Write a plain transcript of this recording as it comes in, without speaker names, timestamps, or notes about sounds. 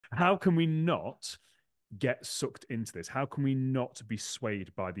How can we not get sucked into this? How can we not be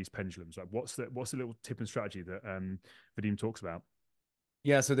swayed by these pendulums? Like, what's the little tip and strategy that Vadim talks about?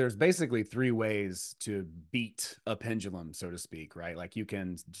 Yeah, so there's basically three ways to beat a pendulum, so to speak, right? Like you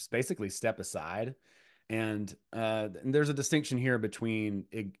can just basically step aside, and there's a distinction here between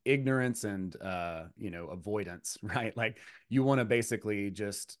ignorance and avoidance, right? Like you want to basically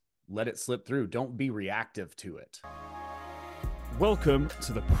just let it slip through. Don't be reactive to it. Welcome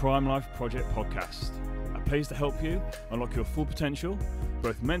to the Prime Life Project podcast, a place to help you unlock your full potential,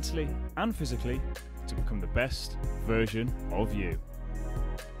 both mentally and physically, to become the best version of you.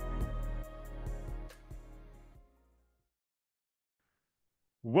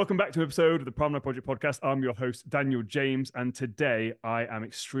 Welcome back to an episode of the Prime Life Project podcast. I'm your host, Daniel James, and today I am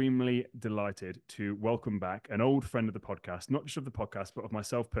extremely delighted to welcome back an old friend of the podcast, not just of the podcast, but of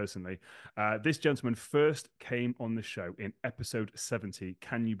myself personally. This gentleman first came on the show in episode 70,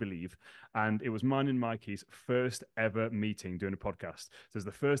 can you believe? And it was mine and Mikey's first ever meeting doing a podcast. So it's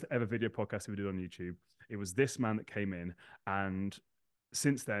the first ever video podcast that we did on YouTube. It was this man that came in, and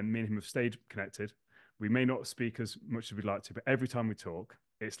since then, me and him have stayed connected. We may not speak as much as we'd like to, but every time we talk,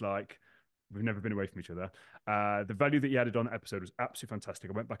 it's like we've never been away from each other. The value that he added on the episode was absolutely fantastic.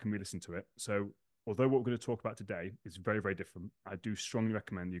 I went back and re-listened to it. So although what we're going to talk about today is very, very different, I do strongly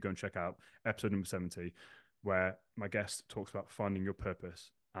recommend you go and check out episode number 70, where my guest talks about finding your purpose.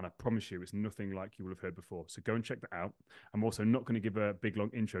 And I promise you, it's nothing like you will have heard before. So go and check that out. I'm also not going to give a big,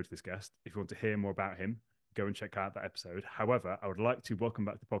 long intro to this guest. If you want to hear more about him, go and check out that episode. However, I would like to welcome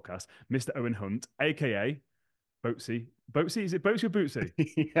back to the podcast Mr. Owen Hunt, aka Bootsy. Bootsy, is it Bootsy or Bootsy?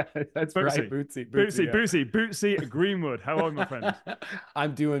 Yeah, that's right. Bootsy. Bootsy, Bootsy, yeah. Bootsy Greenwood. How are you, my friend?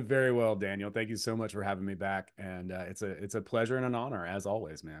 I'm doing very well, Daniel. Thank you so much for having me back, and it's a pleasure and an honor as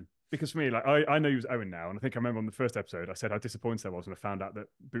always, man. Because for me, like I know you was Owen now, and I think I remember on the first episode I said how disappointed I was when I found out that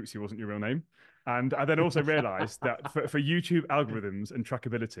Bootsy wasn't your real name, and I then also realised that for YouTube algorithms and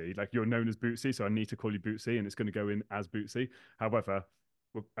trackability, like you're known as Bootsy, so I need to call you Bootsy, and it's going to go in as Bootsy. However,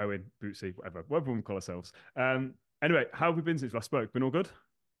 Owen, Bootsy, whatever we call ourselves. Anyway, how have we been since last spoke? Been all good?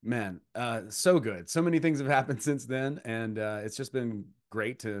 Man, so good. So many things have happened since then, and it's just been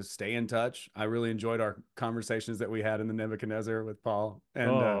great to stay in touch. I really enjoyed our conversations that we had in the Nebuchadnezzar with Paul,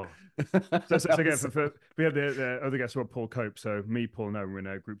 and Oh, so that again, was we have the other guest, Paul Cope. So me, Paul, and Owen were in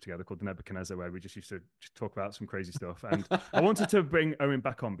a group together called the Nebuchadnezzar, where we just used to just talk about some crazy stuff. And I wanted to bring Owen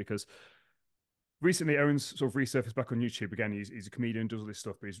back on because recently Owen's sort of resurfaced back on YouTube again. He's a comedian, does all this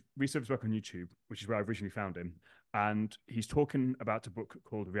stuff, but he's resurfaced back on YouTube, which is where I originally found him. And he's talking about a book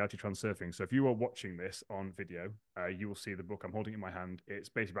called Reality Transurfing. So if you are watching this on video, you will see the book. I'm holding it in my hand. It's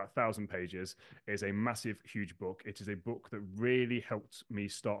basically about 1,000 pages. It's a massive, huge book. It is a book that really helped me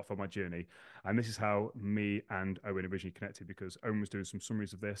start off on my journey. And this is how me and Owen originally connected, because Owen was doing some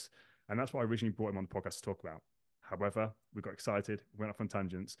summaries of this. And that's what I originally brought him on the podcast to talk about. However, we got excited, went off on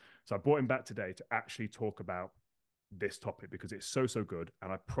tangents. So I brought him back today to actually talk about this topic because it's so, so good.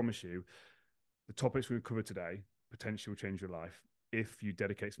 And I promise you, the topics we've covered today potentially will change your life if you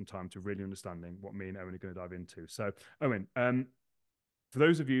dedicate some time to really understanding what me and Owen are going to dive into. So, Owen, for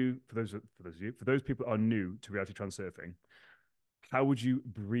those people that are new to reality transurfing, how would you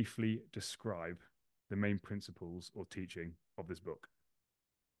briefly describe the main principles or teaching of this book?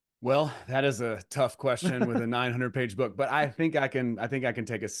 well, that is a tough question with a 900-page book, but I think I can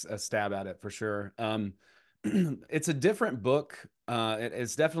take a stab at it for sure. It's a different book.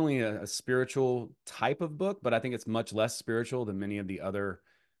 It's definitely a spiritual type of book, but I think it's much less spiritual than many of the other,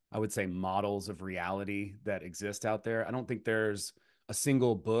 I would say, models of reality that exist out there. I don't think there's a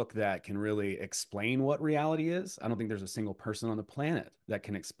single book that can really explain what reality is. I don't think there's a single person on the planet that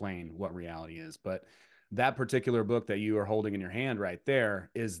can explain what reality is, but that particular book that you are holding in your hand right there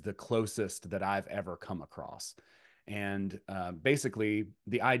is the closest that I've ever come across. And basically,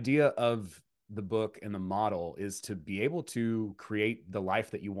 the idea of the book and the model is to be able to create the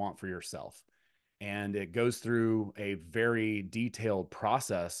life that you want for yourself. And it goes through a very detailed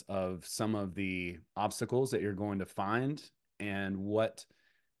process of some of the obstacles that you're going to find and what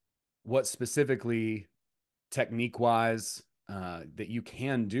specifically technique wise that you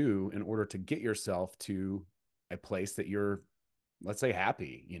can do in order to get yourself to a place that you're, let's say,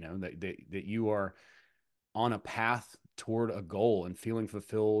 happy, that you are on a path toward a goal and feeling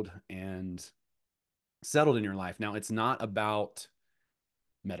fulfilled and settled in your life. Now, it's not about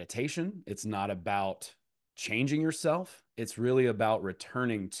meditation, it's not about changing yourself. It's really about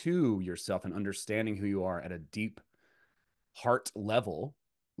returning to yourself and understanding who you are at a deep heart level,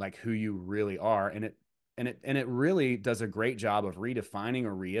 like who you really are. And it really does a great job of redefining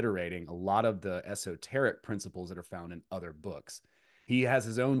or reiterating a lot of the esoteric principles that are found in other books. he has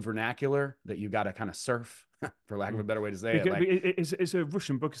his own vernacular that you got to kind of surf, for lack of a Mm. better way to say it. Because Like, it's a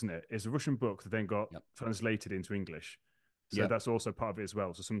Russian book, isn't it? It's a Russian book that then got yep, translated into English. So yep. that's also part of it as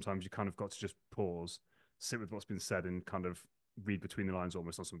well. So sometimes you kind of got to just pause, sit with what's been said, and kind of read between the lines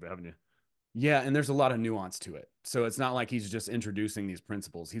almost on something, haven't you? Yeah, and there's a lot of nuance to it. So it's not like he's just introducing these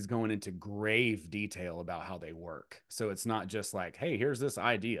principles. He's going into grave detail about how they work. So it's not just like, hey, here's this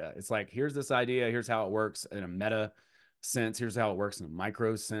idea. It's like, here's this idea, here's how it works in a meta sense, here's how it works in a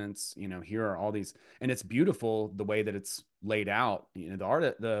micro sense. You know, here are all these, and it's beautiful the way that it's laid out. You know,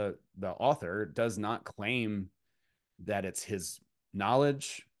 the author does not claim that it's his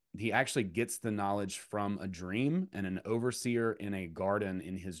knowledge. He actually gets the knowledge from a dream and an overseer in a garden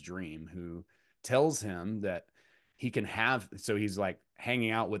in his dream who tells him that he can have. So he's like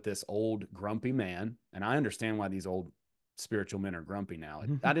hanging out with this old grumpy man. And I understand why these old spiritual men are grumpy now.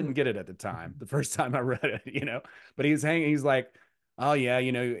 I didn't get it at the time, the first time I read it, you know, but he's like, oh yeah,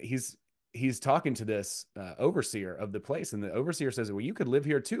 you know, he's talking to this overseer of the place, and the overseer says, "Well, you could live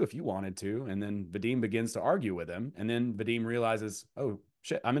here too if you wanted to." And then Vadim begins to argue with him, and then Vadim realizes, "Oh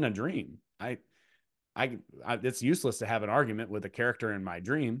shit, I'm in a dream. It's useless to have an argument with a character in my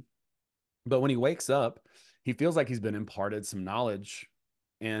dream." But when he wakes up, he feels like he's been imparted some knowledge,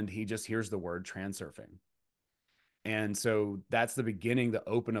 and he just hears the word transurfing. And so that's the beginning, the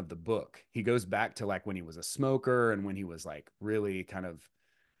open of the book. He goes back to like when he was a smoker and when he was like really kind of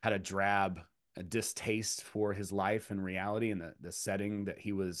had a distaste for his life and reality and the setting that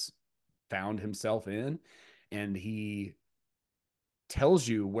he was found himself in. And he tells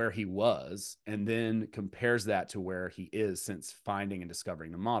you where he was and then compares that to where he is since finding and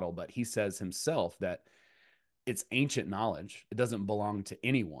discovering the model. But he says himself that it's ancient knowledge. It doesn't belong to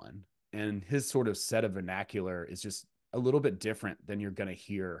anyone. And his sort of set of vernacular is just a little bit different than you're going to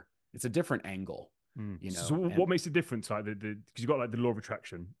hear. It's a different angle, Mm. you So know. what And makes it different? Like because you've got like the law of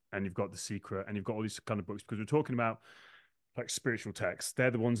attraction, and you've got the secret, and you've got all these kind of books. Because we're talking about like spiritual texts,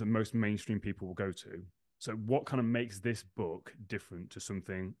 they're the ones that most mainstream people will go to. So what kind of makes this book different to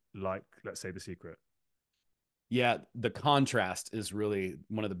something like, let's say, the secret? yeah, the contrast is really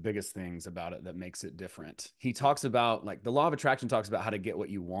one of the biggest things about it that makes it different. He talks about like the law of attraction talks about how to get what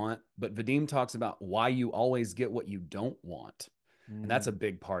you want, but Vadim talks about why you always get what you don't want. And that's a Mm.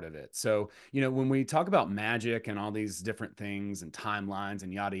 big part of it. So, you know, when we talk about magic and all these different things and timelines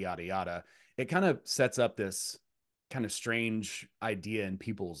and yada, yada, yada, it kind of sets up this kind of strange idea in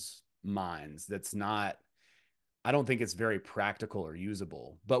people's minds that's not, I don't think it's very practical or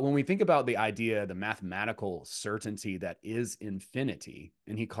usable. But when we think about the idea, the mathematical certainty that is infinity,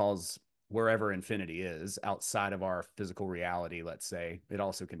 and he calls wherever infinity is outside of our physical reality, let's say, it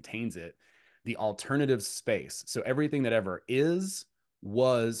also contains it, the alternative space. So everything that ever is,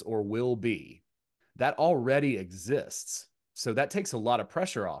 was, or will be, that already exists. So that takes a lot of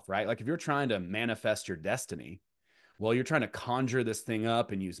pressure off, right? Like if you're trying to manifest your destiny, well, you're trying to conjure this thing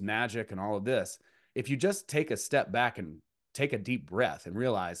up and use magic and all of this. If you just take a step back and take a deep breath and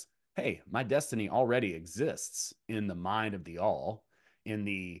realize, hey, my destiny already exists in the mind of the all, in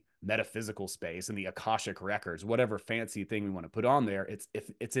the metaphysical space, in the Akashic records, whatever fancy thing we want to put on there,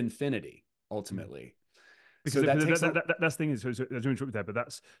 it's infinity Mm. ultimately. Because So that takes a that's the thing is, so I don't interrupt there, but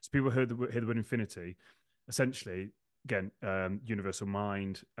that's so people hear the word infinity, essentially. Again, universal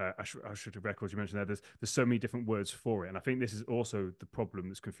mind, Ashrative records. You mentioned there. There's so many different words for it, and I think this is also the problem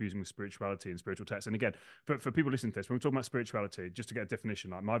that's confusing with spirituality and spiritual texts. And again, for people listening to this, when we're talking about spirituality, just to get a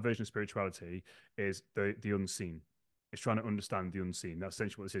definition, like my version of spirituality is the unseen. It's trying to understand the unseen. That's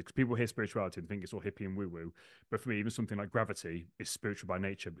essentially what this is. Because people hear spirituality and think it's all hippie and woo woo, but for me, even something like gravity is spiritual by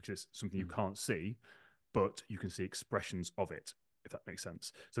nature because it's something you can't see, but you can see expressions of it, if that makes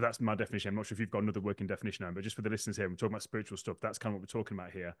sense. So that's my definition. I'm not sure if you've got another working definition, but just for the listeners here, we're talking about spiritual stuff. That's kind of what we're talking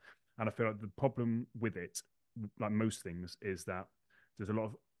about here. And I feel like the problem with it, like most things, is that there's a lot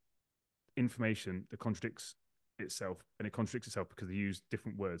of information that contradicts itself, and it contradicts itself because they use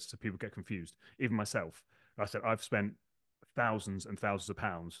different words, so people get confused. Even myself, like I said, I've spent thousands and thousands of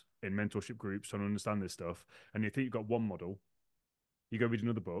pounds in mentorship groups trying to understand this stuff, and you think you've got one model, you go read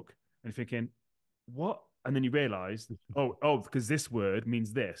another book, and you're thinking, what? And then you realize, because this word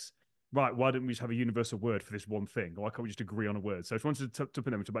means this. Right, why don't we just have a universal word for this one thing? Why can't we just agree on a word? So I just wanted to put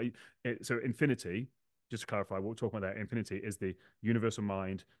them about it. So infinity, just to clarify, what we're talking about there, infinity is the universal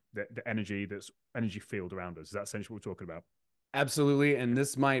mind, the energy that's energy field around us. Is that essentially what we're talking about? absolutely, and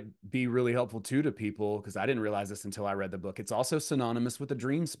this might be really helpful too to people because I didn't realize this until I read the book. It's also synonymous with the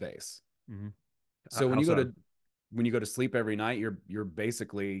dream space. Mm-hmm. So How so? when you go to sleep every night, you're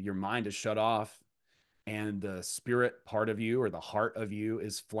basically your mind is shut off and the spirit part of you or the heart of you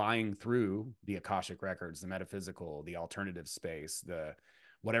is flying through the Akashic records, the metaphysical, the alternative space, the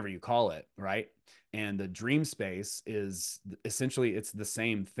whatever you call it, right? And the dream space is essentially it's the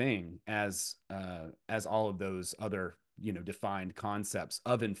same thing as all of those other, you know, defined concepts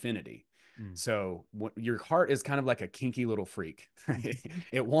of infinity. Mm. So your heart is kind of like a kinky little freak.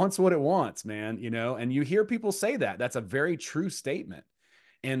 It wants what it wants, man, you know, and you hear people say that. That's a very true statement.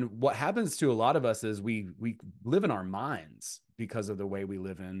 And what happens to a lot of us is we live in our minds because of the way we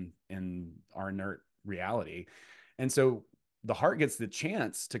live in our inert reality. And so the heart gets the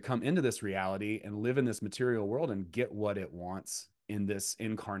chance to come into this reality and live in this material world and get what it wants in this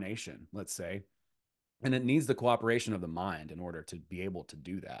incarnation, let's say. And it needs the cooperation of the mind in order to be able to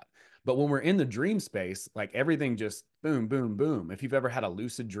do that. But when we're in the dream space, like everything just boom, boom, boom. If you've ever had a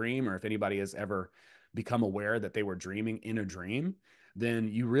lucid dream, or if anybody has ever become aware that they were dreaming in a dream, then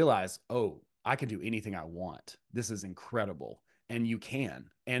you realize, oh, I can do anything I want. This is incredible. And you can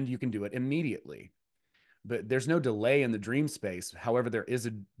do it immediately. But there's no delay in the dream space. However, there is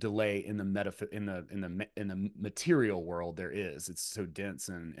a delay in the material world. There is. It's so dense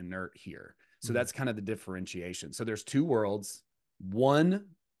and inert here. So Mm. that's kind of the differentiation. So there's two worlds, one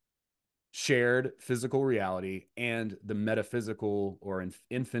shared physical reality and the metaphysical or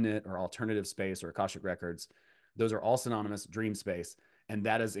infinite or alternative space or Akashic records. Those are all synonymous, dream space. And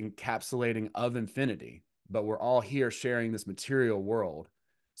that is encapsulating of infinity. But we're all here sharing this material world.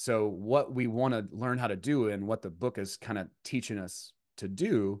 So what we want to learn how to do and what the book is kind of teaching us to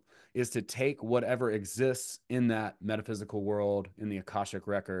do is to take whatever exists in that metaphysical world, in the Akashic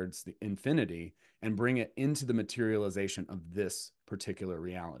records, the infinity, and bring it into the materialization of this particular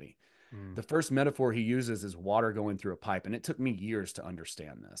reality. Mm. The first metaphor he uses is water going through a pipe, and it took me years to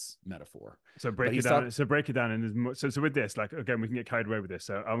understand this metaphor. So But break it he's down. talking, So break it down, and so with this, like again, we can get carried away with this.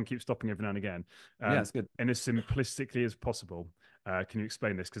 So I'm gonna keep stopping every now and again, yeah, it's good. and as simplistically as possible. Can you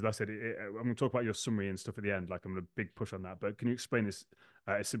explain this? Because like I said, I'm going to talk about your summary and stuff at the end. Like I'm going to big push on that. But can you explain this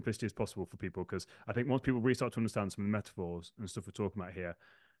as simplistic as possible for people? Because I think once people really start to understand some of the metaphors and stuff we're talking about here,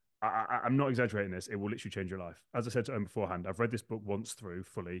 I'm not exaggerating this. It will literally change your life. As I said to Owen beforehand, I've read this book once through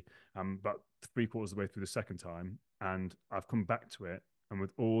fully, about three-quarters of the way through the second time, and I've come back to it. And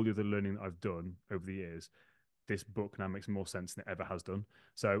with all the other learning that I've done over the years, this book now makes more sense than it ever has done.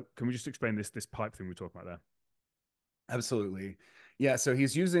 So, can we just explain this pipe thing we're talking about there? Absolutely. Yeah. So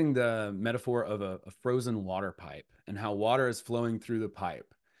he's using the metaphor of a frozen water pipe and how water is flowing through the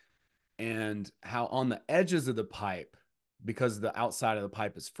pipe and how on the edges of the pipe, because the outside of the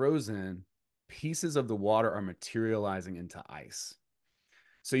pipe is frozen, pieces of the water are materializing into ice.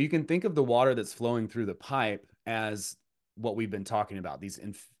 So you can think of the water that's flowing through the pipe as what we've been talking about, these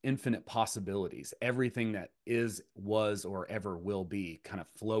infinite possibilities, everything that is, was, or ever will be kind of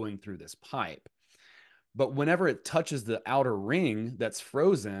flowing through this pipe. But whenever it touches the outer ring that's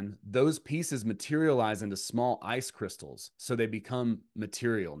frozen, those pieces materialize into small ice crystals. So they become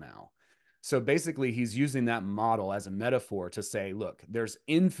material now. So basically, he's using that model as a metaphor to say, look, there's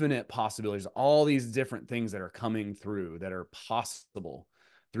infinite possibilities, all these different things that are coming through that are possible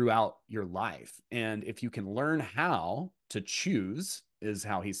throughout your life. And if you can learn how to choose, is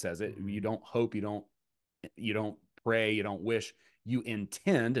how he says it. You don't hope, you don't pray, you don't wish, you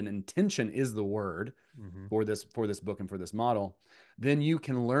intend, and intention is the word Mm-hmm. for this book and for this model, then you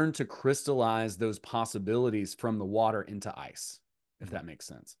can learn to crystallize those possibilities from the water into ice, if Mm-hmm. that makes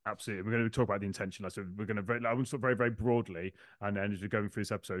sense. Absolutely. We're going to talk about the intention. So we're going to I want to talk very, very broadly, and then as we're going through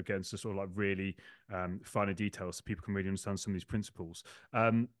this episode again, to sort of like really finer details so people can really understand some of these principles.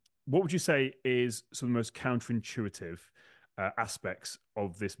 What would you say is some of the most counterintuitive aspects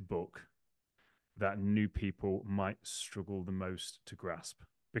of this book that new people might struggle the most to grasp?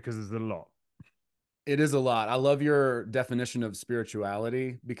 Because there's a lot. It is a lot. I love your definition of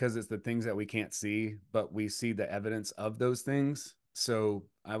spirituality because it's the things that we can't see, but we see the evidence of those things. So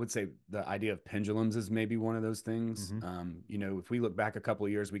I would say the idea of pendulums is maybe one of those things. Mm-hmm. You know, if we look back a couple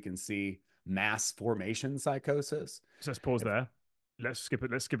of years, we can see mass formation psychosis. So let's pause If, there. Let's skip it.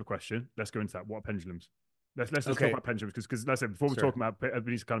 Let's skip a question. Let's go into that. What are pendulums? Let's just talk okay, about pendulums because like I said before we talk sure. about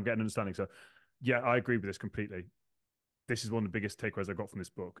everybody needs to kind of get an understanding. So yeah, I agree with this completely. This is one of the biggest takeaways I got from this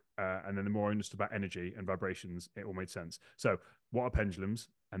book. And then the more I understood about energy and vibrations, it all made sense. So what are pendulums?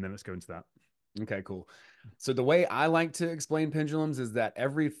 And then let's go into that. Okay, cool. So the way I like to explain pendulums is that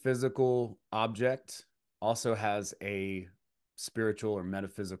every physical object also has a spiritual or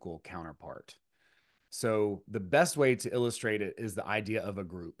metaphysical counterpart. So the best way to illustrate it is the idea of a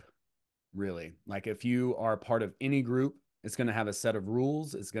group, really. Like if you are part of any group, it's going to have a set of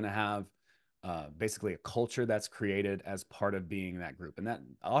rules. It's going to have basically a culture that's created as part of being that group. And that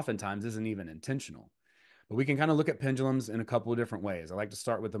oftentimes isn't even intentional. But we can kind of look at pendulums in a couple of different ways. I like to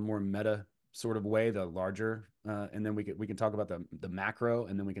start with the more meta sort of way, the larger, and then we can talk about the macro,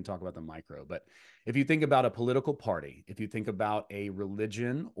 and then we can talk about the micro. But if you think about a political party, if you think about a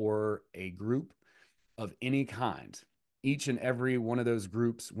religion or a group of any kind, each and every one of those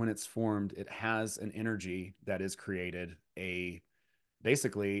groups, when it's formed, it has an energy that is created,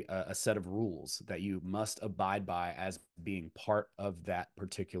 basically a set of rules that you must abide by as being part of that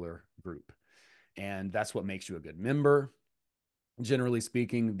particular group. And that's what makes you a good member. Generally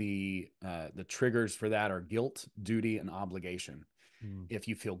speaking, the triggers for that are guilt, duty, and obligation. If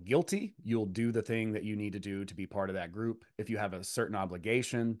you feel guilty, you'll do the thing that you need to do to be part of that group. If you have a certain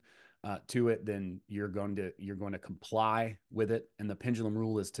obligation to it, then you're going to comply with it. And the pendulum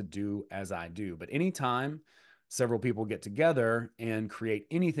rule is to do as I do. But anytime several people get together and create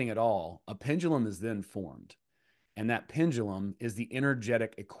anything at all, a pendulum is then formed. And that pendulum is the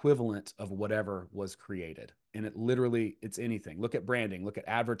energetic equivalent of whatever was created. And it's anything. Look at branding, look at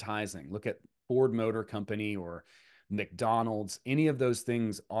advertising, look at Ford Motor Company or McDonald's. Any of those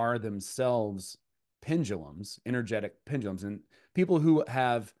things are themselves pendulums, energetic pendulums. And people who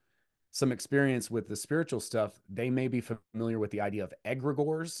have some experience with the spiritual stuff, they may be familiar with the idea of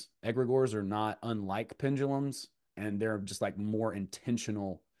egregores. Egregores are not unlike pendulums, and they're just like more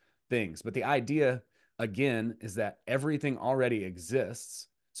intentional things. But the idea, again, is that everything already exists.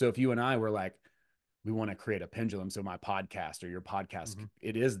 So if you and I were like, we want to create a pendulum, so my podcast or your podcast,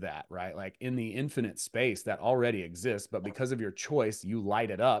 it is that, right? Like in the infinite space that already exists, but because of your choice, you light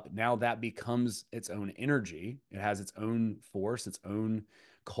it up. Now that becomes its own energy. It has its own force, its own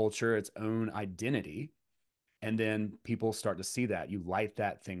culture, its own identity. And then people start to see that. You light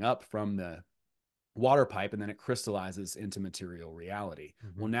that thing up from the water pipe, and then it crystallizes into material reality.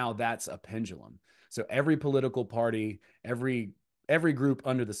 Well, now that's a pendulum. So every political party, every group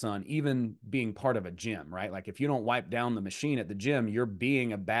under the sun, even being part of a gym, right? Like if you don't wipe down the machine at the gym, you're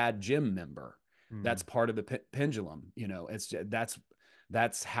being a bad gym member. That's part of the pendulum.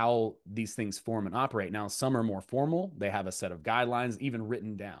 That's how these things form and operate. Now, some are more formal. They have a set of guidelines, even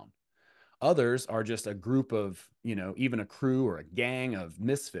written down. Others are just a group of, even a crew or a gang of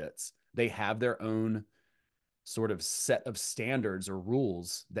misfits. They have their own sort of set of standards or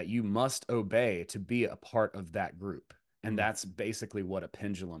rules that you must obey to be a part of that group. And that's basically what a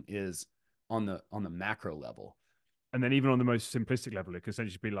pendulum is on the macro level. And then even on the most simplistic level, it could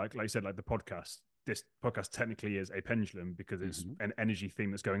essentially be like you said, like the podcast. This podcast technically is a pendulum because it's an energy theme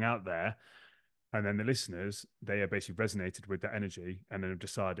that's going out there. And then the listeners, they are basically resonated with that energy and then have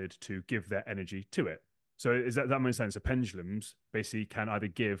decided to give their energy to it. So is that makes sense? So pendulums basically can either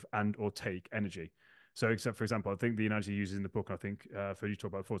give and or take energy. So except for example, I think the analogy used in the book, I think for you to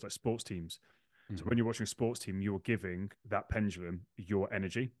talk about before, is like sports teams. So when you're watching a sports team, you're giving that pendulum your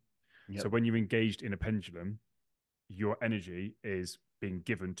energy. So when you're engaged in a pendulum, your energy is being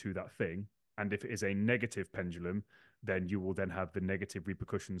given to that thing. And if it is a negative pendulum, then you will then have the negative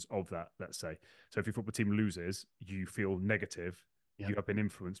repercussions of that, let's say. So if your football team loses, you feel negative. You have been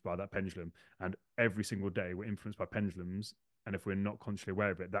influenced by that pendulum. And every single day we're influenced by pendulums. And if we're not consciously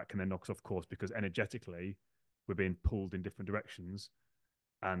aware of it, that can then knock us off course because energetically we're being pulled in different directions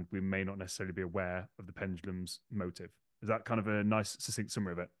and we may not necessarily be aware of the pendulum's motive. Is that kind of a nice, succinct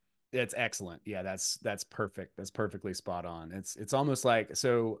summary of it? It's excellent. Yeah, that's perfect. That's perfectly spot on. It's almost like,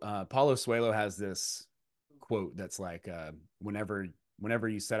 so Paulo Coelho has this quote that's like, whenever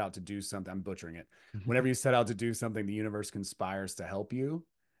you set out to do something, I'm butchering it. Whenever you set out to do something, the universe conspires to help you.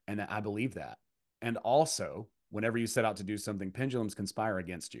 And I believe that. And also, whenever you set out to do something, pendulums conspire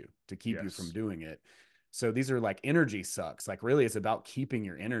against you to keep you from doing it. So these are like energy sucks. Like really, it's about keeping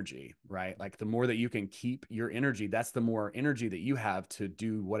your energy, right? Like the more that you can keep your energy, that's the more energy that you have to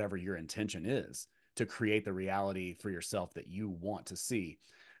do whatever your intention is, to create the reality for yourself that you want to see.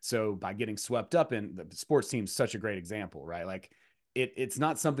 So by getting swept up in the sports team, such a great example, right? Like it's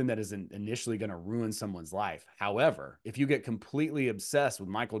not something that is initially going to ruin someone's life. However, if you get completely obsessed with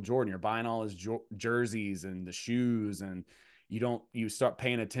Michael Jordan, you're buying all his jerseys and the shoes, and you start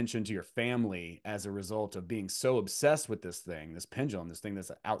paying attention to your family as a result of being so obsessed with this thing, this pendulum, this thing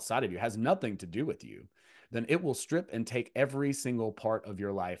that's outside of you, has nothing to do with you, then it will strip and take every single part of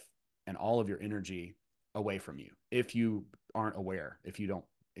your life and all of your energy away from you if you aren't aware, if you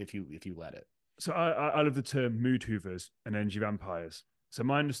let it. So I love the term mood hoovers and energy vampires. So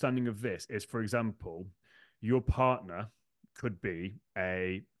my understanding of this is, for example, your partner could be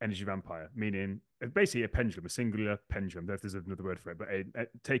a energy vampire, meaning basically a pendulum, a singular pendulum. There's another word for it, but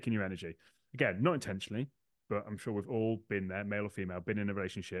taking your energy. Again, not intentionally, but I'm sure we've all been there, male or female, been in a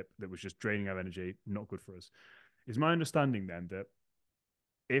relationship that was just draining our energy, not good for us. Is my understanding then that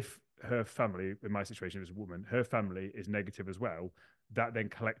if her family, in my situation as a woman, her family is negative as well. That then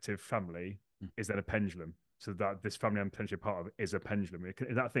collective family is then a pendulum. So that this family I'm potentially part of is a pendulum.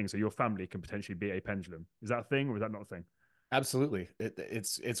 Is that a thing? So your family can potentially be a pendulum. Is that a thing, or is that not a thing? Absolutely.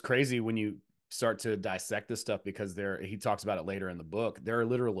 It's crazy when you start to dissect this stuff, because he talks about it later in the book. There are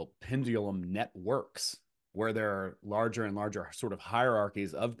literal pendulum networks where there are larger and larger sort of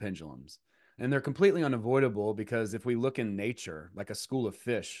hierarchies of pendulums. And they're completely unavoidable, because if we look in nature, like a school of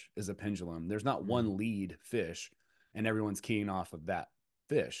fish is a pendulum. There's not one lead fish and everyone's keying off of that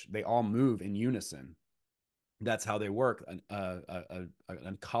fish. They all move in unison. That's how they work. A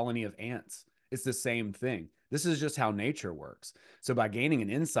colony of ants, it's the same thing. This is just how nature works. So by gaining an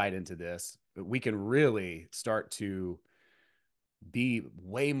insight into this, we can really start to be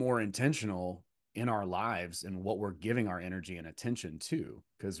way more intentional in our lives and what we're giving our energy and attention to,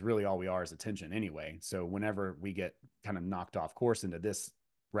 because really all we are is attention anyway. So whenever we get kind of knocked off course into this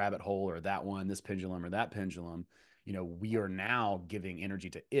rabbit hole or that one, this pendulum or that pendulum, we are now giving energy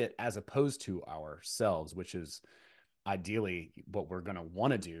to it as opposed to ourselves, which is ideally what we're going to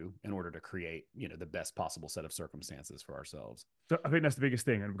want to do in order to create, the best possible set of circumstances for ourselves. So I think that's the biggest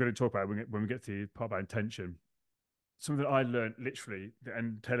thing, and we're going to talk about it when we get to the part about intention. Something that I learned literally the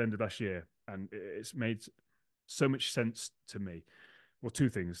tail end of last year, and it's made so much sense to me. Well, two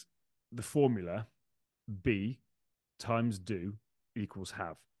things: the formula be times do equals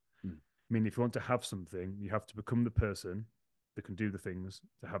have. I mean, if you want to have something, you have to become the person that can do the things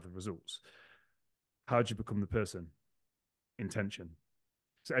to have the results. How do you become the person? Intention.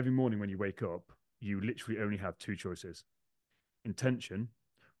 So every morning when you wake up, you literally only have two choices: intention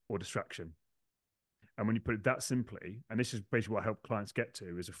or distraction. And when you put it that simply, and this is basically what I help clients get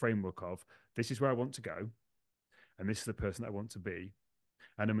to, is a framework of this is where I want to go, and this is the person that I want to be.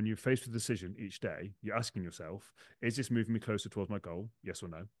 And then when you're faced with a decision each day, you're asking yourself, is this moving me closer towards my goal? Yes or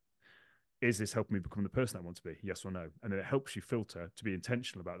no? Is this helping me become the person I want to be? Yes or no? And then it helps you filter to be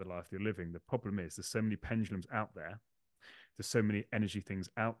intentional about the life you're living. The problem is there's so many pendulums out there. There's so many energy things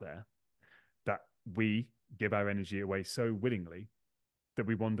out there that we give our energy away so willingly that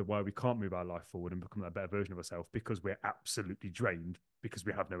we wonder why we can't move our life forward and become that better version of ourselves, because we're absolutely drained because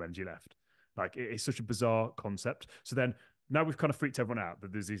we have no energy left. Like, it's such a bizarre concept. So then now we've kind of freaked everyone out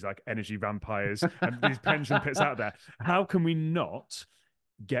that there's these like energy vampires and these pendulum pits out there. How can we not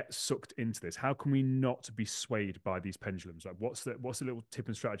get sucked into this? How can we not be swayed by these pendulums? Like, what's the little tip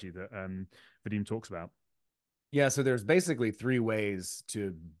and strategy that Vadim talks about? Yeah, so there's basically three ways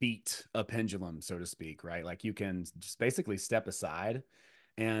to beat a pendulum, so to speak, right? Like you can just basically step aside,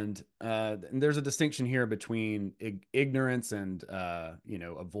 and there's a distinction here between ignorance and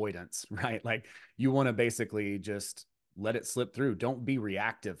avoidance, right? Like you want to basically just let it slip through. Don't be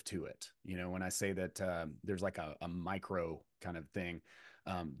reactive to it. When I say that there's like a micro kind of thing,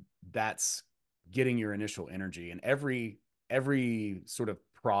 that's getting your initial energy, and every sort of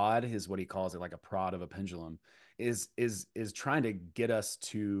prod is what he calls it, like a prod of a pendulum is trying to get us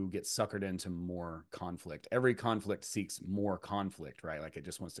to get suckered into more conflict. Every conflict seeks more conflict, right? Like it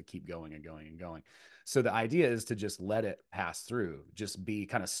just wants to keep going and going and going. So the idea is to just let it pass through, just be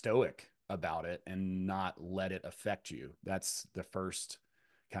kind of stoic about it and not let it affect you. That's the first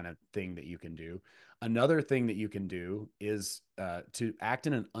kind of thing that you can do. Another thing that you can do is to act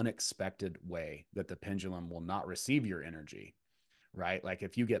in an unexpected way that the pendulum will not receive your energy, right? Like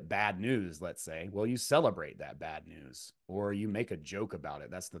if you get bad news, let's say, well, you celebrate that bad news or you make a joke about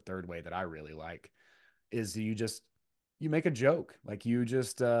it. That's the third way that I really like, is you make a joke. Like you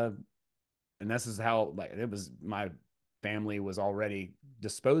just, and this is how, like, it was, my family was already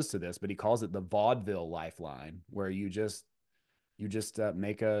disposed to this, but he calls it the vaudeville lifeline, where you just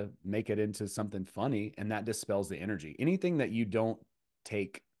make it into something funny, and that dispels the energy. Anything that you don't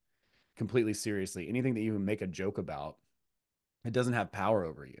take completely seriously, anything that you make a joke about, it doesn't have power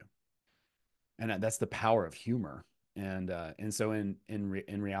over you. And that's the power of humor. And so in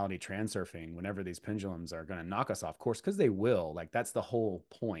reality transurfing, whenever these pendulums are going to knock us off course, because they will, like that's the whole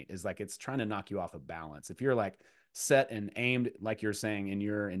point, is like it's trying to knock you off of balance. If you're like set and aimed, like you're saying, in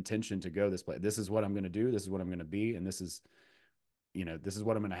your intention to go this place, this is what I'm going to do, this is what I'm going to be, and this is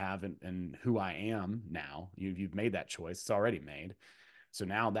what I'm going to have, and who I am now. You've made that choice, it's already made. So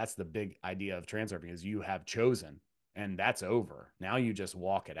now that's the big idea of transurfing, is you have chosen, and that's over. Now you just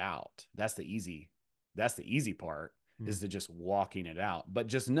walk it out. That's the easy part, is to just walking it out. But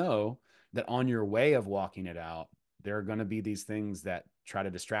just know that on your way of walking it out, there are going to be these things that try to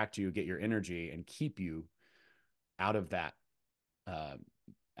distract you, get your energy, and keep you out of that uh,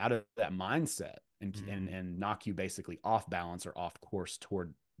 mindset, and knock you basically off balance or off course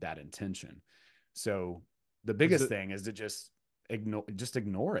toward that intention. So the biggest thing is to just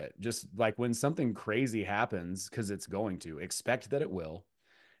ignore it. Just like when something crazy happens, because it's going to, expect that it will.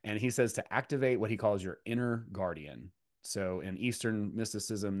 And he says to activate what he calls your inner guardian. So in Eastern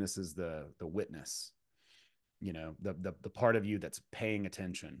mysticism, this is the witness, the part of you that's paying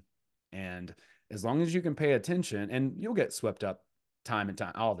attention. And as long as you can pay attention, and you'll get swept up time and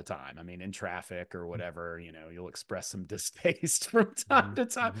time, all the time. I mean, in traffic or whatever, you'll express some distaste from time to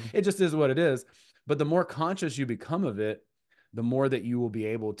time. It just is what it is. But the more conscious you become of it, the more that you will be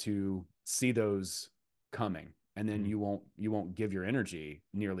able to see those coming. And then you won't give your energy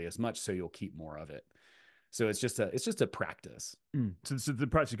nearly as much, so you'll keep more of it. So it's just a practice. So the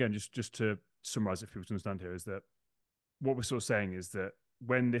practice, again, just to summarize it for people to understand here, is that what we're sort of saying is that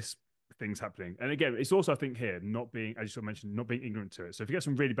when this thing's happening, and again, it's also, I think, here, not being, as you sort of mentioned, not being ignorant to it. So if you get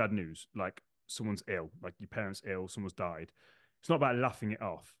some really bad news, like someone's ill, like your parents ill, someone's died, it's not about laughing it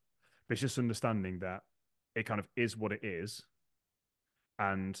off, but it's just understanding that it kind of is what it is,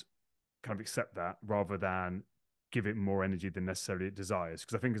 and kind of accept that, rather than give it more energy than necessarily it desires.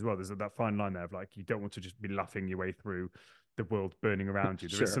 Because I think as well, there's that fine line there of like, you don't want to just be laughing your way through the world burning around you.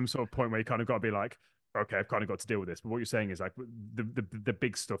 There is some sort of point where you kind of got to be like, okay, I've kind of got to deal with this. But what you're saying is like the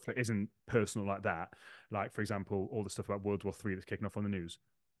big stuff that isn't personal like that. Like, for example, all the stuff about World War III that's kicking off on the news.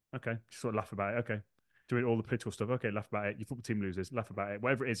 Okay, just sort of laugh about it. Okay. Doing all the political stuff. Okay, laugh about it. Your football team loses. Laugh about it.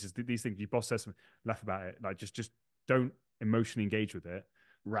 Whatever it is these things. Your boss says something. Laugh about it. Like, just don't emotionally engage with it.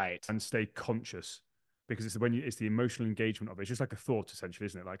 Right. And stay conscious, because it's the emotional engagement of it. It's just like a thought, essentially,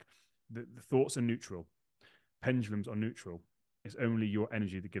 isn't it? Like the thoughts are neutral, pendulums are neutral. It's only your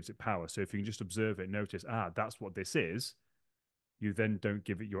energy that gives it power. So if you can just observe it, notice, that's what this is. You then don't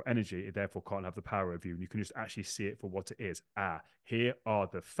give it your energy. It therefore can't have the power of you. And you can just actually see it for what it is. Here are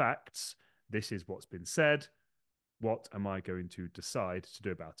the facts. This is what's been said. What am I going to decide to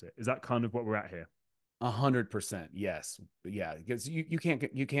do about it? Is that kind of what we're at here? 100%. Yes. Yeah. Because you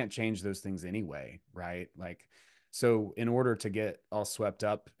can't change those things anyway. Right. Like, so in order to get all swept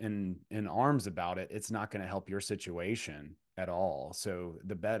up in arms about it, it's not going to help your situation at all. So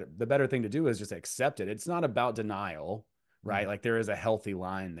the better thing to do is just accept it. It's not about denial, right? Like, there is a healthy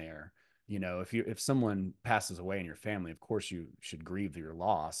line there. If someone passes away in your family, of course you should grieve your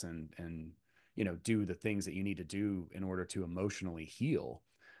loss and do the things that you need to do in order to emotionally heal.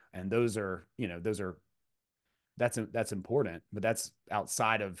 And that's important, but that's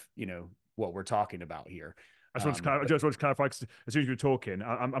outside of what we're talking about here. I just want to clarify, because as soon as you were talking,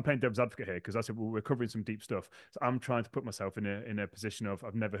 I'm playing devil's advocate here, because I said, well, we're covering some deep stuff. So I'm trying to put myself in a position of,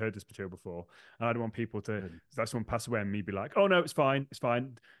 I've never heard this material before. And I don't want people to, like, someone pass away and me be like, oh no, it's fine. It's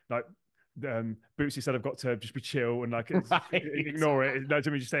fine. Like, Bootsy said, I've got to just be chill and like ignore it. No,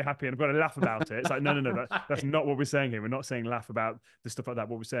 to me, just stay happy, and I've got to laugh about it. It's like, no, that's not what we're saying here. We're not saying laugh about the stuff like that.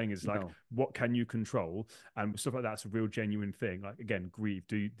 What we're saying is like, what can you control? And stuff like that's a real genuine thing. Like, again, grieve,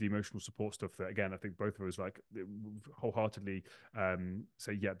 do the emotional support stuff that, again, I think both of us like wholeheartedly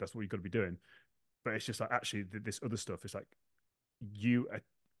say, yeah, that's what you've got to be doing. But it's just like, actually, this other stuff is like,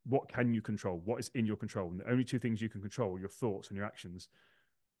 what can you control? What is in your control? And the only two things you can control are your thoughts and your actions.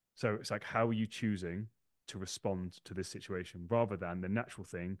 So it's like, how are you choosing to respond to this situation, rather than the natural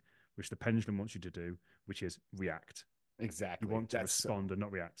thing, which the pendulum wants you to do, which is react. Exactly. You want to respond and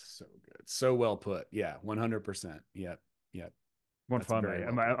not react. So good. So well put. Yeah, 100%. Yep. One fine, mate.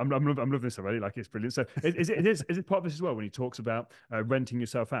 I'm loving this already. Like, it's brilliant. So is it part of this as well when he talks about renting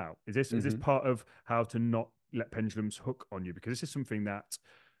yourself out? Is this part of how to not let pendulums hook on you? Because this is something that,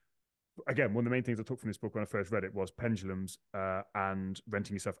 again, one of the main things I took from this book when I first read it was pendulums and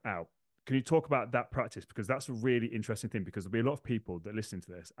renting yourself out. Can you talk about that practice? Because that's a really interesting thing, because there'll be a lot of people that listen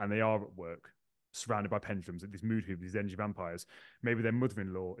to this and they are at work surrounded by pendulums, these mood hoovers, these energy vampires. Maybe their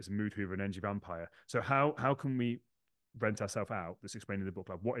mother-in-law is a mood hoover and energy vampire. So how can we rent ourselves out? That's explained in the book.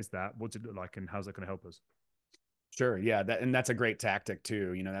 Like, what is that? What does it look like? And how's that going to help us? Sure. Yeah. And that's a great tactic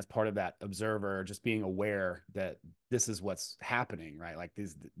too. That's part of that observer, just being aware that this is what's happening, right? Like,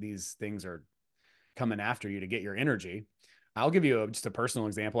 these things are coming after you to get your energy. I'll give you just a personal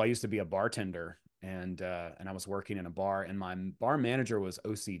example. I used to be a bartender, and I was working in a bar, and my bar manager was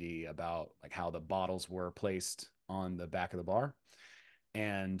OCD about like how the bottles were placed on the back of the bar,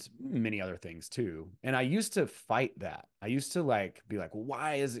 and many other things too. And I used to fight that. I used to like be like, well,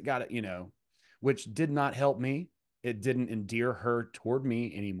 why is it got it, which did not help me. It didn't endear her toward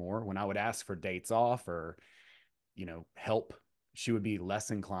me anymore. When I would ask for dates off or, help, she would be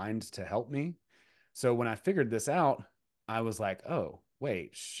less inclined to help me. So when I figured this out, I was like, oh,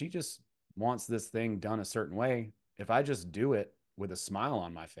 wait, she just wants this thing done a certain way. If I just do it with a smile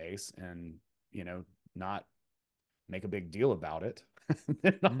on my face and, not make a big deal about it,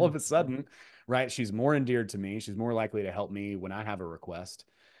 then all of a sudden right? She's more endeared to me. She's more likely to help me when I have a request.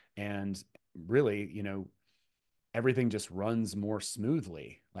 And really, everything just runs more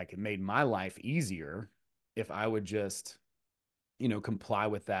smoothly. Like it made my life easier if I would just, comply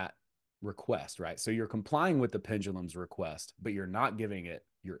with that request, right? So you're complying with the pendulum's request, but you're not giving it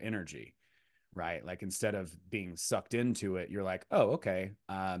your energy, right? Like instead of being sucked into it, you're like, oh, okay,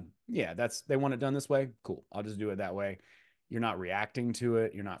 yeah, they want it done this way. Cool, I'll just do it that way. You're not reacting to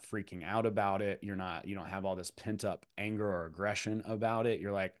it. You're not freaking out about it. You don't have all this pent up anger or aggression about it.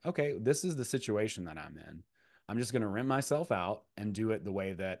 You're like, okay, this is the situation that I'm in. I'm just going to rent myself out and do it the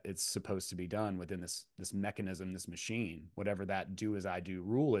way that it's supposed to be done within this mechanism, this machine, whatever that do as I do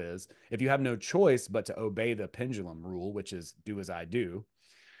rule is. If you have no choice but to obey the pendulum rule, which is do as I do,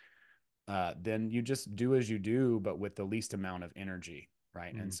 then you just do as you do, but with the least amount of energy,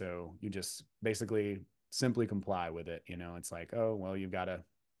 right? And so you just basically simply comply with it. It's like, oh, well, you've got to,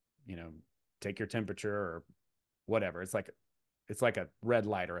 take your temperature or whatever. It's like a red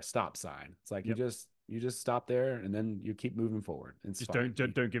light or a stop sign. It's like Yep. you just stop there and then you keep moving forward. It's Just fine.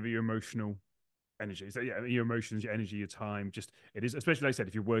 don't give it your emotional energy. So yeah, your emotions, your energy, your time. Just it is, especially like I said,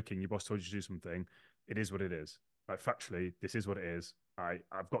 if you're working, your boss told you to do something, it is what it is. Like factually, this is what it is.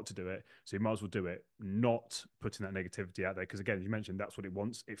 I've got to do it. So you might as well do it, not putting that negativity out there. Because again, you mentioned that's what it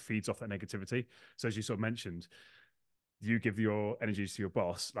wants. It feeds off that negativity. So as you sort of mentioned, you give your energy to your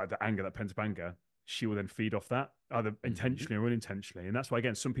boss, like the anger, that pent up anger, she will then feed off that, either intentionally or unintentionally. And that's why,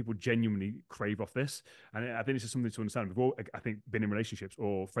 again, some people genuinely crave off this. And I think it's just something to understand. We've all, I think, been in relationships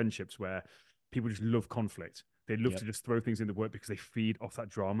or friendships where people just love conflict. They love Yep. to just throw things in the work because they feed off that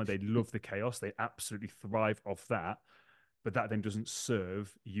drama. They love the chaos. They absolutely thrive off that. But that then doesn't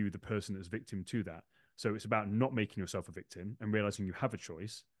serve you, the person that's victim to that. So it's about not making yourself a victim and realizing you have a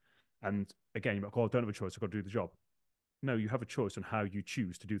choice. And again, you're like, oh, I don't have a choice. I've got to do the job. No, you have a choice on how you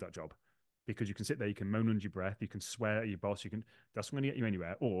choose to do that job. Because you can sit there, you can moan under your breath, you can swear at your boss, that's not going to get you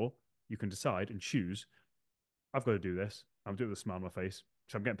anywhere. Or you can decide and choose, I've got to do this. I'm doing it with a smile on my face.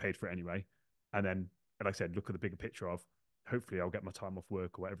 So I'm getting paid for it anyway. And then, like I said, look at the bigger picture of hopefully I'll get my time off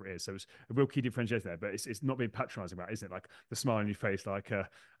work or whatever it is. So it's a real key differentiator there, but it's not being patronizing about it, isn't it? Like the smile on your face, like, and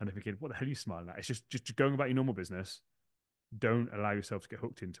they're thinking, what the hell are you smiling at? It's just going about your normal business. Don't allow yourself to get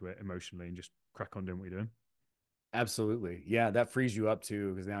hooked into it emotionally and just crack on doing what you're doing. Absolutely. Yeah, that frees you up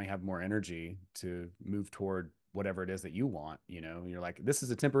too, because now you have more energy to move toward whatever it is that you want. You're like, this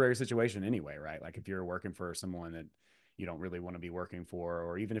is a temporary situation anyway, right? Like if you're working for someone that you don't really want to be working for,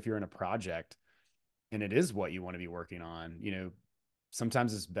 or even if you're in a project and it is what you want to be working on,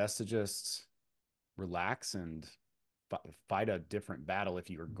 sometimes it's best to just relax and fight a different battle if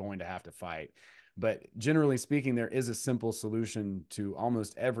you're going to have to fight. But generally speaking, there is a simple solution to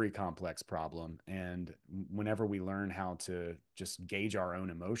almost every complex problem. And whenever we learn how to just gauge our own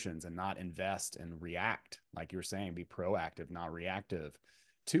emotions and not invest and react, like you're saying, be proactive, not reactive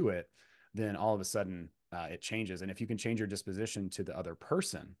to it, then all of a sudden it changes. And if you can change your disposition to the other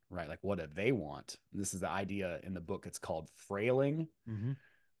person, right? Like what do they want? This is the idea in the book. It's called frailing. Mm-hmm.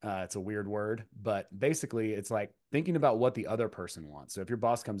 It's a weird word, but basically it's like thinking about what the other person wants. So if your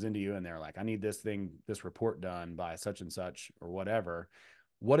boss comes into you and they're like, I need this report done by such and such or whatever,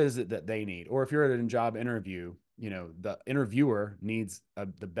 what is it that they need? Or if you're at a job interview, the interviewer needs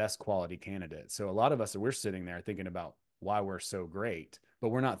the best quality candidate. So a lot of us, we're sitting there thinking about why we're so great, but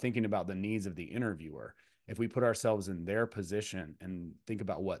we're not thinking about the needs of the interviewer. If we put ourselves in their position and think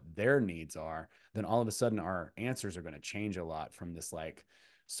about what their needs are, then all of a sudden our answers are going to change a lot from this like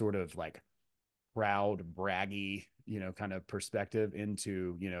sort of like proud, braggy, kind of perspective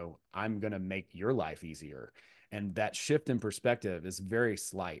into, I'm going to make your life easier. And that shift in perspective is very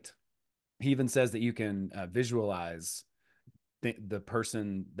slight. He even says that you can visualize the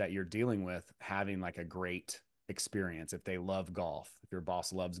person that you're dealing with having like a great experience. If they love golf, if your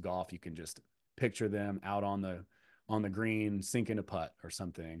boss loves golf, you can just picture them out on the green sinking a putt or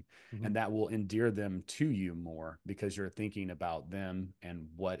something, Mm-hmm. and that will endear them to you more because you're thinking about them and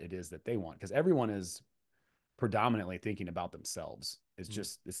what it is that they want, because everyone is predominantly thinking about themselves. It's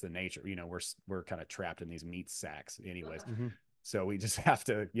the nature, we're kind of trapped in these meat sacks anyways. Mm-hmm. So we just have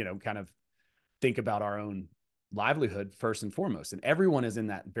to kind of think about our own livelihood first and foremost. And everyone is in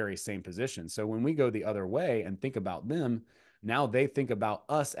that very same position. So when we go the other way and think about them, now they think about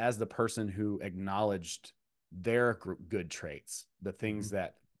us as the person who acknowledged their good traits, the Mm-hmm. things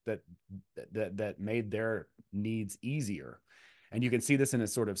that made their needs easier. And you can see this in a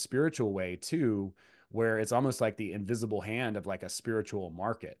sort of spiritual way too, where it's almost like the invisible hand of like a spiritual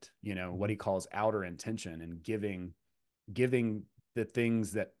market, what Mm-hmm. he calls outer intention, and giving the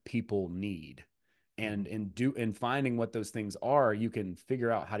things that people need. And in finding what those things are, you can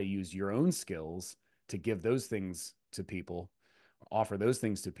figure out how to use your own skills to give those things to people, offer those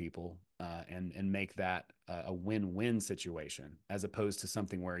things to people, and make that a win-win situation, as opposed to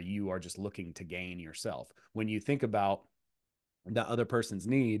something where you are just looking to gain yourself. When you think about the other person's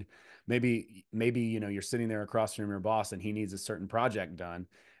need, maybe you're sitting there across from your boss and he needs a certain project done,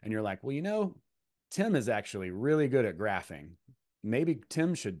 and you're like, well, Tim is actually really good at graphing. Maybe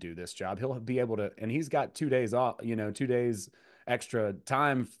Tim should do this job. He'll be able to, and he's got 2 days off, 2 days extra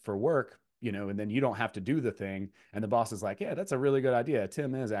time for work, and then you don't have to do the thing. And the boss is like, yeah, that's a really good idea.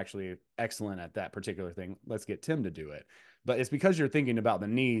 Tim is actually excellent at that particular thing. Let's get Tim to do it. But it's because you're thinking about the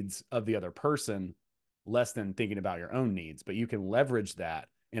needs of the other person less than thinking about your own needs. But you can leverage that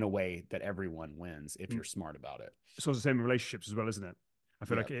in a way that everyone wins if you're smart about it. It's also the same in relationships as well, isn't it? I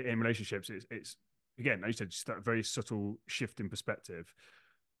feel Yep. like in relationships, it's again, I used to just that very subtle shift in perspective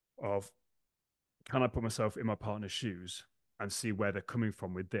of, can I put myself in my partner's shoes and see where they're coming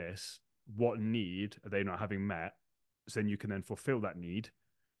from with this? What need are they not having met? So then you can then fulfill that need,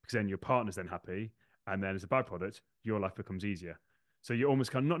 because then your partner's then happy. And then as a byproduct, your life becomes easier. So you're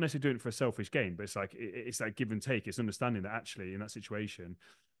almost kind of not necessarily doing it for a selfish gain, but it's like give and take. It's understanding that actually in that situation,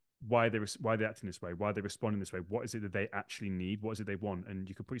 why they're acting this way, why they're responding this way, what is it that they actually need, what is it they want, and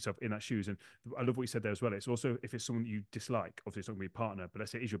you can put yourself in that shoes. And I love what you said there as well. It's also, if it's someone you dislike, obviously it's not going to be a partner, but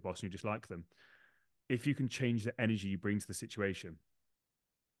let's say it is your boss and you dislike them, if you can change the energy you bring to the situation,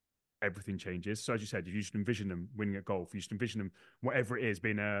 everything changes. So as you said, if you just envision them winning at golf, you just envision them, whatever it is,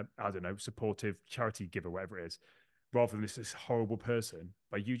 being a, I don't know, supportive charity giver, whatever it is, rather than this horrible person,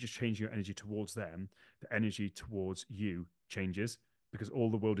 by you just changing your energy towards them, the energy towards you changes, because all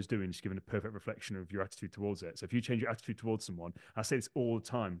the world is doing is giving a perfect reflection of your attitude towards it. So if you change your attitude towards someone, I say this all the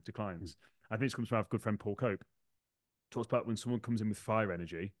time to clients. I think this comes from our good friend Paul Cope. Talks about when someone comes in with fire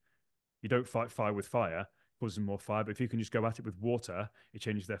energy, you don't fight fire with fire, causes more fire. But if you can just go at it with water, it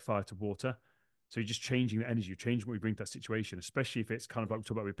changes their fire to water. So you're just changing the energy, you're changing what you bring to that situation, especially if it's kind of like we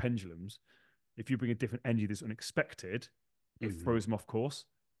talk about with pendulums. If you bring a different energy that's unexpected, it throws them off course.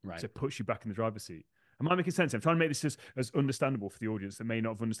 Right. So it puts you back in the driver's seat. Am I making sense? I'm trying to make this as understandable for the audience that may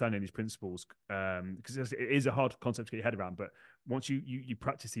not have understood these principles, because it is a hard concept to get your head around. But once you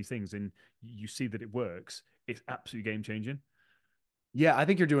practice these things and you see that it works, it's absolutely game changing. Yeah, I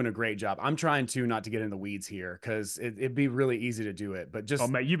think you're doing a great job. I'm trying to not to get in the weeds here because it'd be really easy to do it. But Oh, just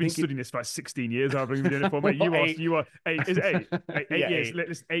mate, you've been studying this for like 16 years. I've been doing it for, mate. well, You are eight, is it eight? Eight yeah, years. 8.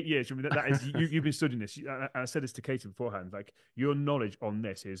 Listen, 8 years. I mean, that is you've been studying this. I said this to Katie beforehand. Like, your knowledge on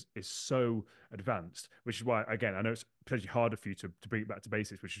this is so advanced, which is why, again, I know it's potentially harder for you to bring it back to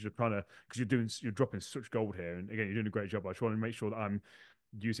basics, which is you're trying to, because you're dropping such gold here, and again, you're doing a great job. I just want to make sure that I'm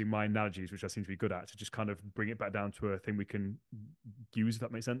using my analogies, which I seem to be good at, to just kind of bring it back down to a thing we can use. If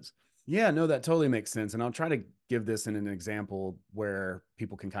that makes sense. Yeah, no, that totally makes sense. And I'll try to give this in an example where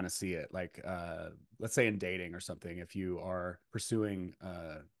people can kind of see it. Like, let's say in dating or something, if you are pursuing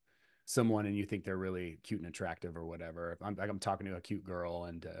someone and you think they're really cute and attractive or whatever. If I'm talking to a cute girl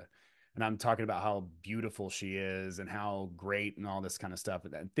and I'm talking about how beautiful she is and how great and all this kind of stuff,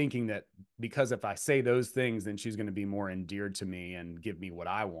 and thinking that because if I say those things, then she's going to be more endeared to me and give me what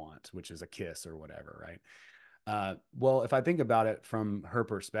I want, which is a kiss or whatever, right? Well, if I think about it from her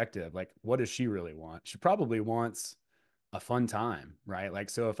perspective, like, what does she really want? She probably wants a fun time, right? Like,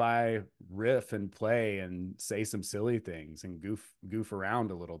 so if I riff and play and say some silly things and goof around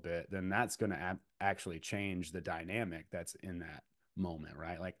a little bit, then that's going to actually change the dynamic that's in that moment,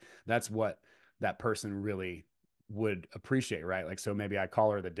 right? Like, that's what that person really would appreciate, right? Like, so maybe I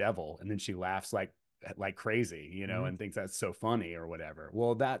call her the devil and then she laughs like crazy, and thinks that's so funny or whatever.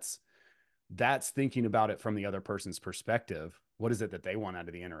 Well, that's thinking about it from the other person's perspective. What is it that they want out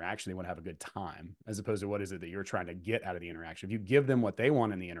of the interaction? They want to have a good time, as opposed to what is it that you're trying to get out of the interaction. If you give them what they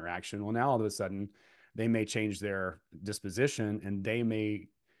want in the interaction, well, now all of a sudden they may change their disposition and they may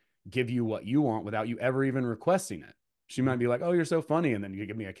give you what you want without you ever even requesting it. She might be like, oh, you're so funny. And then you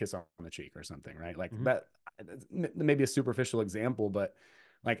give me a kiss on the cheek or something, right? Like that may be a superficial example, but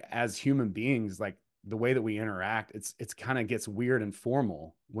like as human beings, like the way that we interact, it's kind of gets weird and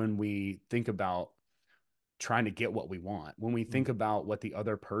formal when we think about trying to get what we want, when we think about what the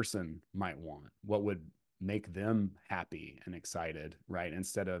other person might want, what would make them happy and excited, right?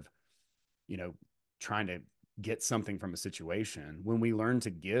 Instead of, trying to get something from a situation. When we learn to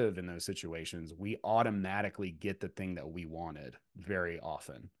give in those situations, we automatically get the thing that we wanted very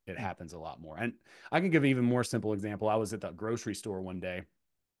often. It happens a lot more. And I can give an even more simple example. I was at the grocery store one day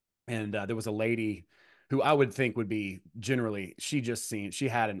and there was a lady who I would think would be generally, she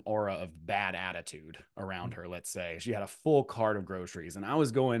had an aura of bad attitude around her, let's say. She had a full cart of groceries. And I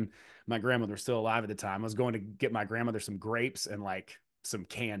was going, my grandmother was still alive at the time. I was going to get my grandmother some grapes and like some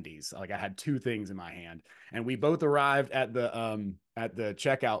candies. Like I had two things in my hand. And we both arrived at the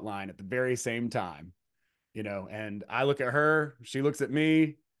checkout line at the very same time, you know, and I look at her, she looks at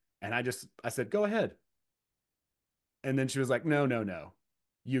me, and I said, go ahead. And then she was like, no, no, no,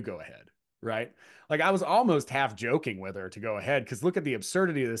 you go ahead. Right. Like I was almost half joking with her to go ahead because look at the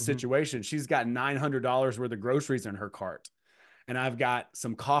absurdity of the Mm-hmm. situation. She's got $900 worth of groceries in her cart. And I've got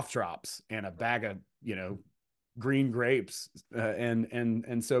some cough drops and a bag of, you know, green grapes.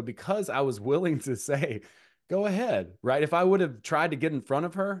 And so because I was willing to say, go ahead. Right. If I would have tried to get in front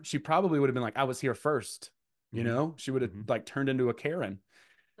of her, she probably would have been like, I was here first. You Mm-hmm. know, she would have Mm-hmm. like turned into a Karen.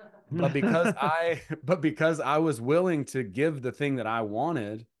 But because I was willing to give the thing that I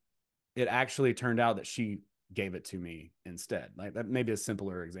wanted, it actually turned out that she gave it to me instead. Like that may be a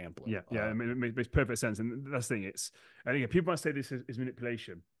simpler example Yeah, of yeah. I mean, it makes perfect sense, and that's the thing. And again, people might say this is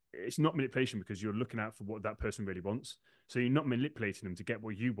manipulation. It's not manipulation because you're looking out for what that person really wants. So you're not manipulating them to get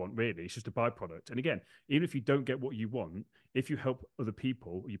what you want. Really, it's just a byproduct. And again, even if you don't get what you want, if you help other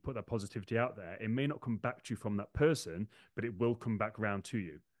people, you put that positivity out there. It may not come back to you from that person, but it will come back around to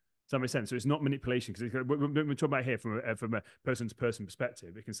you. Does that make sense? So it's not manipulation because we're talking about here from a person to person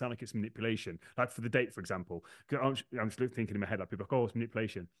perspective. It can sound like it's manipulation. Like for the date, for example, I'm just thinking in my head like people are like, oh, it's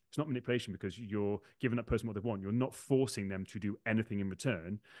manipulation. It's not manipulation because you're giving that person what they want. You're not forcing them to do anything in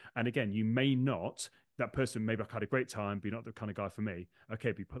return. And again, you may not. That person maybe like had a great time, but you're not the kind of guy for me.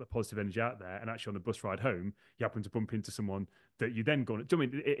 Okay, but you put the positive energy out there, and actually on the bus ride home, you happen to bump into someone that you then go on. Do you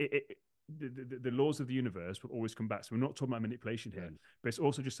know what I mean the laws of the universe will always come back? So we're not talking about manipulation here, right. but it's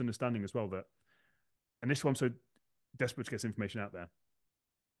also just understanding as well that, and this is why I'm so desperate to get this information out there.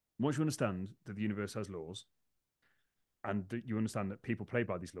 Once you understand that the universe has laws and that you understand that people play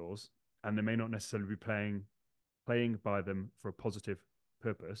by these laws and they may not necessarily be playing by them for a positive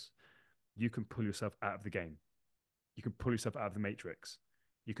purpose, you can pull yourself out of the game. You can pull yourself out of the matrix.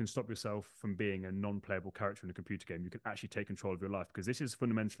 You can stop yourself from being a non-playable character in a computer game. You can actually take control of your life because this is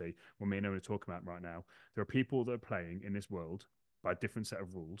fundamentally what me and Owen are talking about right now. There are people that are playing in this world by a different set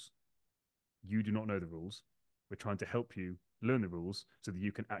of rules. You do not know the rules. We're trying to help you learn the rules so that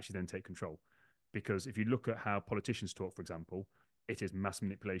you can actually then take control. Because if you look at how politicians talk, for example, it is mass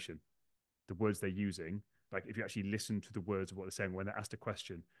manipulation. The words they're using, like if you actually listen to the words of what they're saying, when they're asked a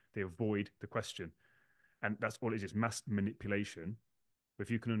question, they avoid the question. And that's all it is mass manipulation. But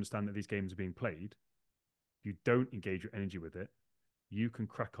if you can understand that these games are being played, you don't engage your energy with it, you can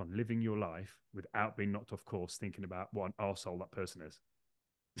crack on living your life without being knocked off course thinking about what an arsehole that person is.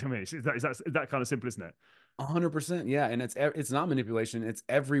 I mean, is that kind of simple, isn't it? 100%. Yeah. And it's not manipulation. It's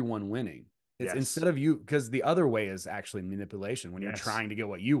everyone winning. It's Yes. instead of you, because the other way is actually manipulation when you're Yes. trying to get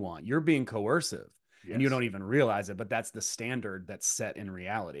what you want. You're being coercive and you Yes. don't even realize it, but that's the standard that's set in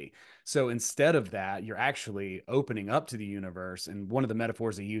reality. So instead of that, you're actually opening up to the universe. And one of the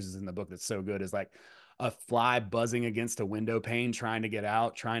metaphors he uses in the book that's so good is like a fly buzzing against a window pane, trying to get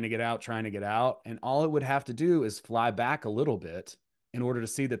out, trying to get out, trying to get out. And all it would have to do is fly back a little bit in order to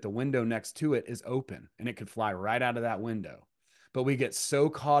see that the window next to it is open and it could fly right out of that window. But we get so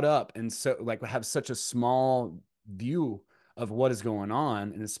caught up and so like have such a small view of what is going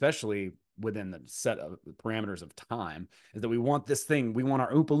on, and especially within the set of parameters of time, is that we want this thing, we want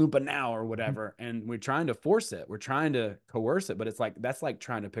our Oompa Loompa now or whatever, and we're trying to force it, we're trying to coerce it, but it's like that's like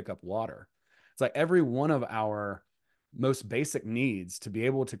trying to pick up water. It's like every one of our most basic needs to be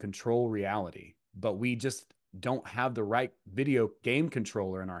able to control reality, but we just don't have the right video game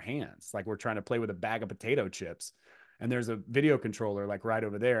controller in our hands. Like we're trying to play with a bag of potato chips and there's a video controller like right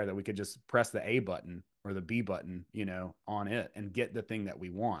over there that we could just press the A button or the B button, you know, on it and get the thing that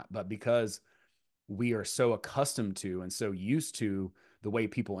we want. But because we are so accustomed to and so used to the way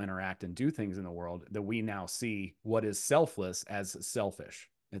people interact and do things in the world that we now see what is selfless as selfish.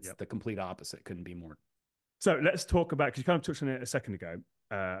 It's Yep. the complete opposite. Couldn't be more. So let's talk about, because you kind of touched on it a second ago.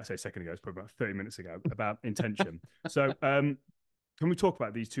 I say a second ago, it's probably about 30 minutes ago, about intention. So can we talk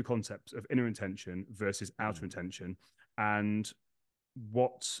about these two concepts of inner intention versus outer intention and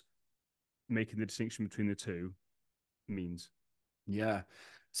what making the distinction between the two means? Yeah.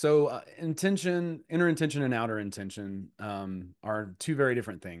 So inner intention and outer intention are two very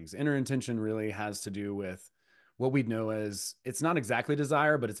different things. Inner intention really has to do with what we know as it's not exactly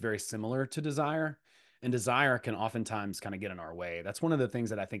desire, but it's very similar to desire. And desire can oftentimes kind of get in our way. That's one of the things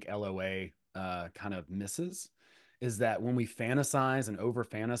that I think LOA kind of misses is that when we fantasize and over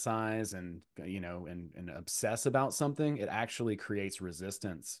fantasize and, you know, and obsess about something, it actually creates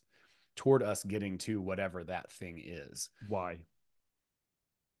resistance toward us getting to whatever that thing is. Why?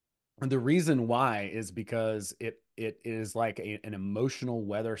 And the reason why is because it is like an emotional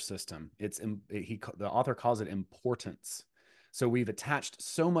weather system. The author calls it importance. So we've attached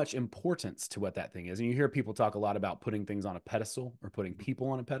so much importance to what that thing is. And you hear people talk a lot about putting things on a pedestal or putting people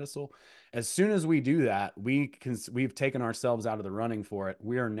on a pedestal. As soon as we do that, we've taken ourselves out of the running for it.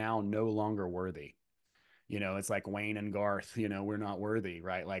 We are now no longer worthy. It's like Wayne and Garth, we're not worthy,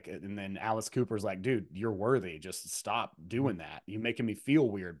 right? Like, and then Alice Cooper's like, dude, you're worthy. Just stop doing that. You're making me feel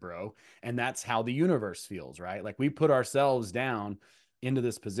weird, bro. And that's how the universe feels, right? Like we put ourselves down into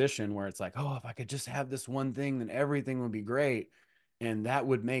this position where it's like, oh, if I could just have this one thing, then everything would be great. And that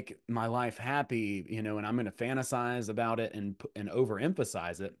would make my life happy, and I'm going to fantasize about it and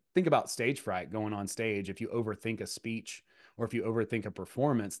overemphasize it. Think about stage fright going on stage. If you overthink a speech, or if you overthink a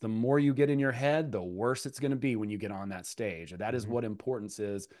performance, the more you get in your head, the worse it's going to be when you get on that stage. That is what importance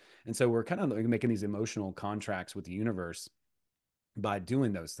is. And so we're kind of making these emotional contracts with the universe by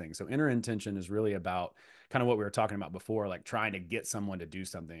doing those things. So inner intention is really about kind of what we were talking about before, like trying to get someone to do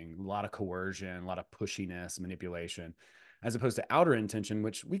something, a lot of coercion, a lot of pushiness, manipulation, as opposed to outer intention,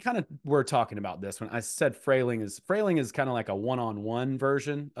 which we kind of were talking about this when I said frailing is kind of like a one-on-one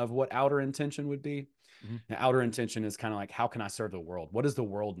version of what outer intention would be. Mm-hmm. Now, outer intention is kind of like, how can I serve the world? What does the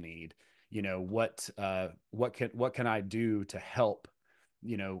world need? What can I do to help,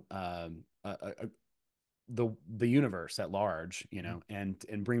 the universe at large,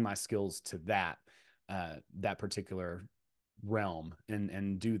 and bring my skills to that particular realm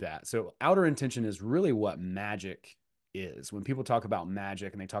and do that. So outer intention is really what magic is. When people talk about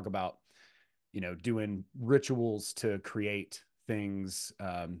magic and they talk about, doing rituals to create things,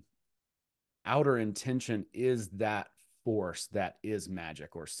 outer intention is that force that is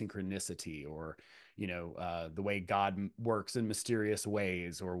magic or synchronicity or the way God works in mysterious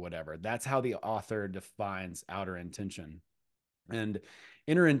ways or whatever. That's how the author defines outer intention. And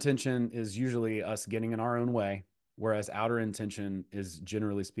inner intention is usually us getting in our own way, whereas outer intention is,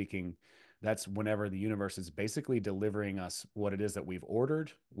 generally speaking, that's whenever the universe is basically delivering us what it is that we've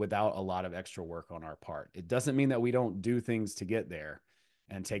ordered without a lot of extra work on our part. It doesn't mean that we don't do things to get there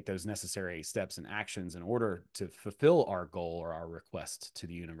and take those necessary steps and actions in order to fulfill our goal or our request to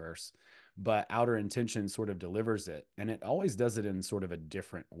the universe. But outer intention sort of delivers it. And it always does it in sort of a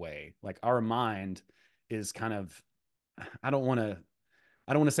different way. Like our mind is kind of, I don't want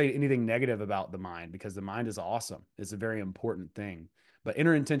to say anything negative about the mind, because the mind is awesome. It's a very important thing. But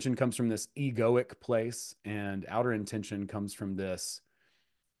inner intention comes from this egoic place, and outer intention comes from this,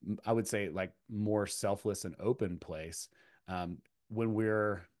 I would say, like more selfless and open place. Um, when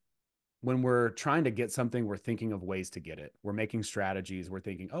we're trying to get something, we're thinking of ways to get it. We're making strategies. We're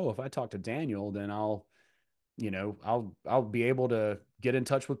thinking, oh, if I talk to Daniel, then I'll be able to get in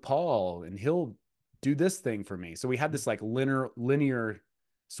touch with Paul and he'll do this thing for me. So we have this like linear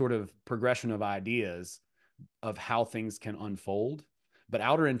sort of progression of ideas of how things can unfold. But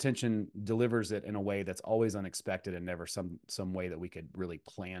outer intention delivers it in a way that's always unexpected and never some way that we could really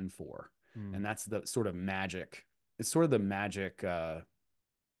plan for. And that's the sort of magic. It's sort of the magic, like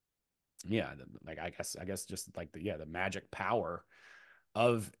I guess just like the magic power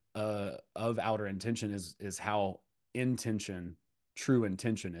of outer intention is how true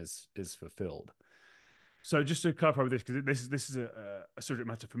intention is fulfilled. So just to clarify with this, because this is a subject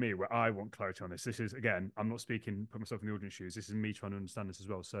matter for me where I want clarity on this. This is, again, I'm not speaking, put myself in the audience shoes. This is me trying to understand this as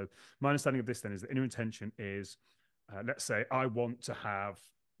well. So my understanding of this then is that inner intention is, let's say I want to have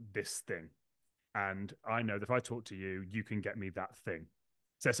this thing. And I know that if I talk to you, you can get me that thing.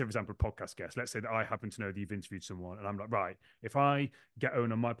 So let's say, for example, a podcast guest. Let's say that I happen to know that you've interviewed someone, and I'm like, right, if I get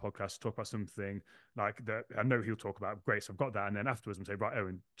Owen on my podcast to talk about something like that, I know he'll talk about, great, so I've got that. And then afterwards, I'm saying, right,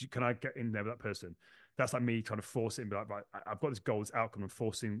 Owen, can I get in there with that person? That's like me trying to force it and be like, right, I've got this goal, this outcome, and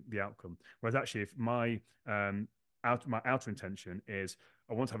forcing the outcome. Whereas actually, if my outer intention is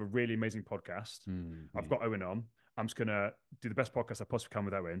I want to have a really amazing podcast, I've got Owen on, I'm just gonna do the best podcast I possibly can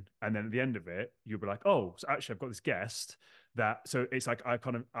with Owen, and then at the end of it, you'll be like, "Oh, so actually, I've got this guest that." So it's like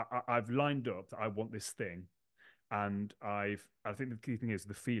I've lined up that I want this thing, and I think the key thing is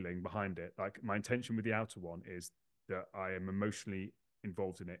the feeling behind it. Like my intention with the outer one is that I am emotionally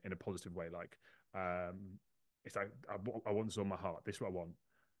involved in it in a positive way. Like it's like I want this on my heart. This is what I want.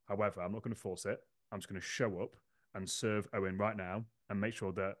 However, I'm not going to force it. I'm just going to show up and serve Owen right now and make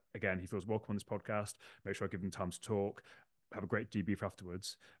sure that, again, he feels welcome on this podcast, make sure I give him time to talk, have a great debrief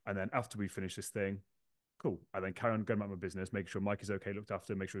afterwards. And then after we finish this thing, cool. I then carry on going about my business, make sure Mike is okay, looked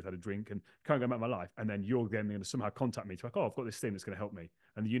after, make sure he's had a drink, and carry on going about my life. And then you're then going to somehow contact me to like, oh, I've got this thing that's going to help me.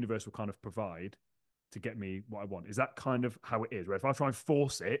 And the universe will kind of provide to get me what I want. Is that kind of how it is? Where if I try and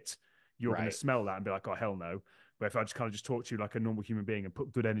force it, you're going to Right. smell that and be like, oh, hell no. But if I just kind of just talk to you like a normal human being and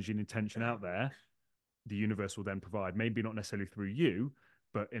put good energy and intention out there, the universe will then provide, maybe not necessarily through you,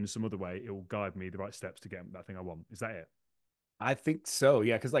 but in some other way, it will guide me the right steps to get that thing I want. Is that it? I think so.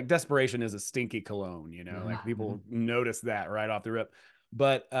 Yeah. Cause like desperation is a stinky cologne, Mm-hmm, like mm-hmm, people notice that right off the rip.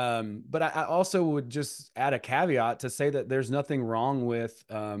 But I also would just add a caveat to say that there's nothing wrong with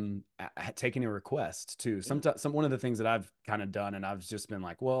taking a request too. yeah. Sometimes one of the things that I've kind of done, and I've just been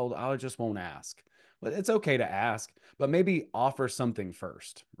like, well, I just won't ask. But it's okay to ask, but maybe offer something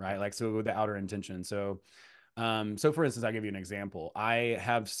first, Yeah. right? Like so with the outer intention. So for instance, I'll give you an example. I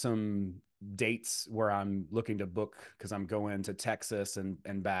have some dates where I'm looking to book because I'm going to Texas and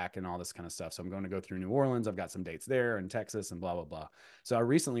back and all this kind of stuff. So I'm going to go through New Orleans. I've got some dates there in Texas and blah, blah, blah. So I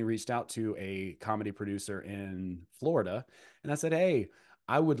recently reached out to a comedy producer in Florida and I said, hey,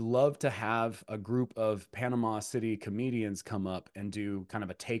 I would love to have a group of Panama City comedians come up and do kind of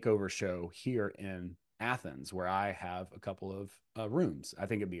a takeover show here in Athens, where I have a couple of rooms. I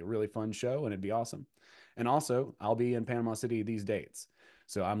think it'd be a really fun show and it'd be awesome. And also, I'll be in Panama City these dates.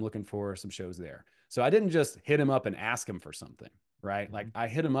 So I'm looking for some shows there. So I didn't just hit him up and ask him for something, right? Like Mm-hmm, I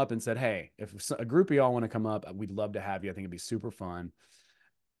hit him up and said, hey, if a group of y'all want to come up, we'd love to have you. I think it'd be super fun.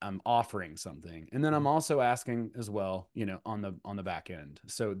 I'm offering something. And then I'm mm-hmm, also asking as well, on the back end.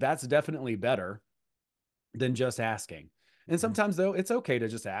 So that's definitely better than just asking. And mm-hmm, sometimes though, it's okay to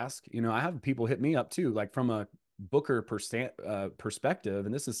just ask. I have people hit me up too, like from a booker perspective.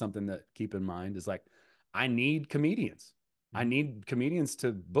 And this is something that keep in mind is like, I need comedians. I mm-hmm. need comedians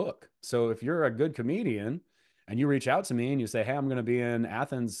to book. So if you're a good comedian and you reach out to me and you say, hey, I'm going to be in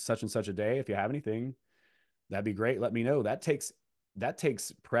Athens such and such a day. If you have anything, that'd be great. Let me know. That takes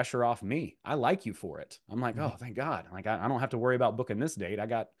pressure off me. I like you for it. I'm like, Mm-hmm. oh, thank God. Like I don't have to worry about booking this date. I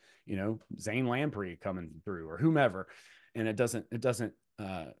got, Zane Lamprey coming through or whomever. And it doesn't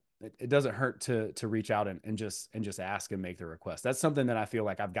hurt to reach out and just ask and make the request. That's something that I feel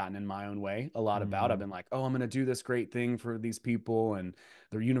like I've gotten in my own way a lot about. I've Mm-hmm. been like, oh, I'm going to do this great thing for these people and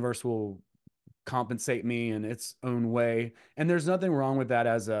the universe will compensate me in its own way. And there's nothing wrong with that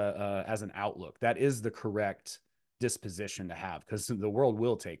as an outlook. That is the correct disposition to have because the world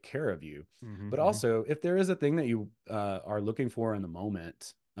will take care of you. But Mm-hmm. also, if there is a thing that you are looking for in the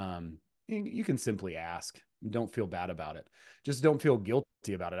moment, you can simply ask. Don't feel bad about it. Just don't feel guilty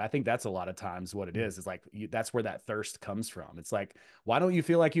about it. I think that's a lot of times what it Mm-hmm. is like that's where that thirst comes from. It's like, why don't you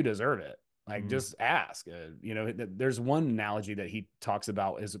feel like you deserve it? Like, Mm-hmm. just ask. There's one analogy that he talks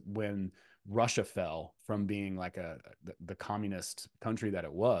about is when Russia fell from being like the communist country that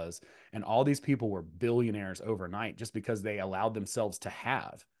it was, and all these people were billionaires overnight just because they allowed themselves to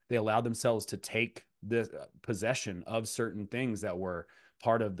have. They allowed themselves to take the possession of certain things that were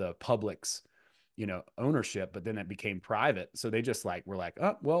part of the public's ownership, but then it became private. So they just like were like,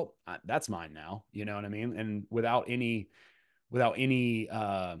 oh well, that's mine now. You know what I mean? And without any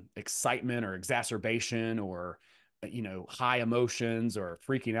excitement or exacerbation or high emotions or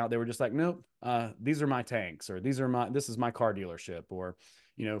freaking out. They were just like, nope, these are my tanks, or this is my car dealership, or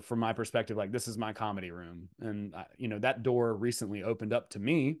from my perspective, like this is my comedy room. And that door recently opened up to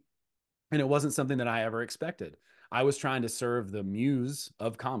me, and it wasn't something that I ever expected. I was trying to serve the muse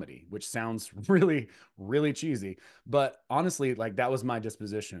of comedy, which sounds really, really cheesy. But honestly, like that was my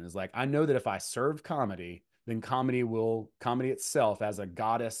disposition, is like, I know that if I serve comedy, then comedy itself as a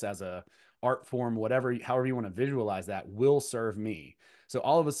goddess, as a art form, whatever, however you want to visualize that, will serve me. So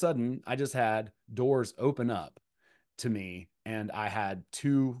all of a sudden, I just had doors open up to me, and I had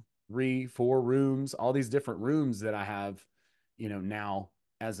 2, 3, 4 rooms, all these different rooms that I have, now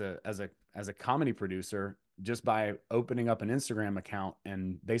as a comedy producer, just by opening up an Instagram account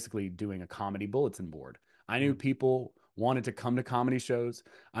and basically doing a comedy bulletin board. I knew people wanted to come to comedy shows.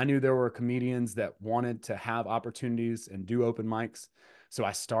 I knew there were comedians that wanted to have opportunities and do open mics. So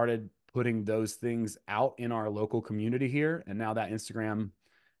I started putting those things out in our local community here. And now that Instagram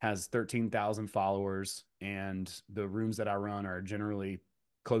has 13,000 followers, and the rooms that I run are generally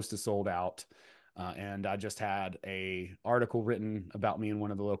close to sold out. And I just had a article written about me in one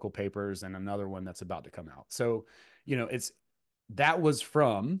of the local papers, and another one that's about to come out. So, that was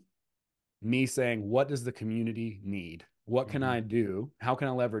from me saying, what does the community need? What can Mm-hmm. I do? How can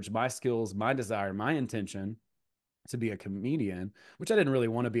I leverage my skills, my desire, my intention to be a comedian, which I didn't really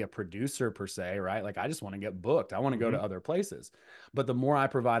want to be a producer per se, right? Like I just want to get booked. I want to go Mm-hmm. to other places. But the more I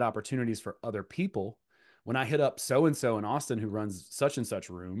provide opportunities for other people, when I hit up so and so in Austin who runs such and such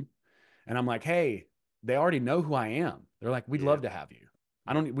room, and I'm like, hey, they already know who I am. They're like, we'd Yeah. love to have you.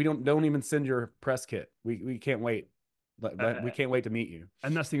 Yeah. We don't even send your press kit. We can't wait. We can't wait to meet you.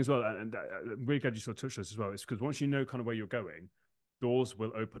 And that's the thing as well. And I'm really glad you sort of touched this as well. It's because once you know kind of where you're going, doors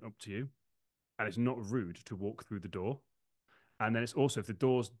will open up to you, and it's not rude to walk through the door. And then it's also, if the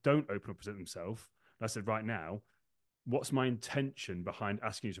doors don't open up present themselves, like I said, right now, what's my intention behind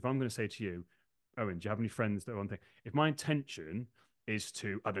asking you? So if I'm going to say to you, Owen, do you have any friends that are on thing? If my intention is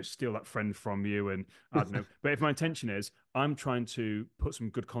to, I don't know, steal that friend from you, and I don't know, but if my intention is I'm trying to put some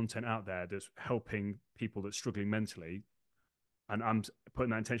good content out there that's helping people that's struggling mentally, and I'm putting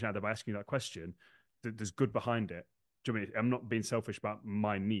that intention out there by asking you that question, there's good behind it. Do you know what I mean? I'm not being selfish about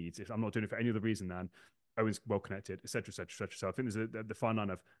my needs. If I'm not doing it for any other reason than Owen's well connected, etc., etc., etc. So I think there's the fine line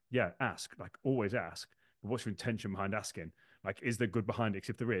of, yeah, ask, like always ask, but what's your intention behind asking? Like, is there good behind it? Because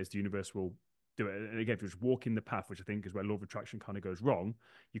if there is, the universe will do it. And again, if you're just walking the path, which I think is where law of attraction kind of goes wrong,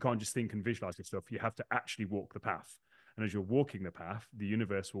 you can't just think and visualize this stuff. You have to actually walk the path. And as you're walking the path, the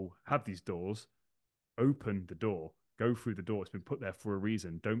universe will have these doors, open the door, go through the door. It's been put there for a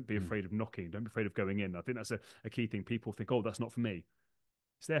reason. Don't be afraid of knocking. Don't be afraid of going in. I think that's a key thing. People think, oh, that's not for me.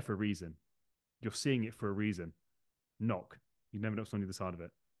 It's there for a reason. You're seeing it for a reason. Knock. You never know what's on the other side of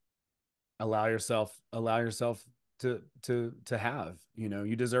it. Allow yourself to have,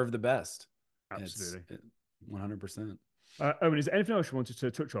 you deserve the best. Absolutely. 100%. Owen, is there anything else you wanted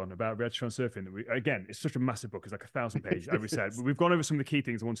to touch on about Reality Transurfing? Again, it's such a massive book. It's like 1,000 pages, as we said. We've gone over some of the key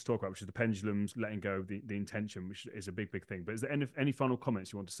things I want to talk about, which is the pendulums, letting go, the intention, which is a big thing. But is there any final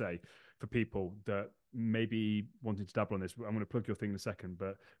comments you want to say for people that maybe wanting to dabble on this? I'm going to plug your thing in a second,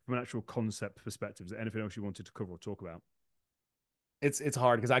 but from an actual concept perspective, is there anything else you wanted to cover or talk about? It's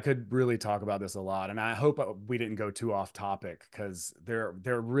hard because I could really talk about this a lot, and I hope we didn't go too off topic, because there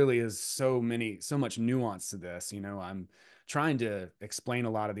really is so much nuance to this. I'm trying to explain a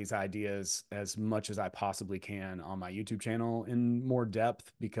lot of these ideas as much as I possibly can on my YouTube channel in more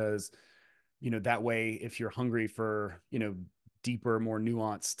depth, because that way, if you're hungry for deeper, more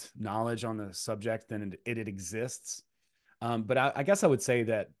nuanced knowledge on the subject, then it exists. But I guess I would say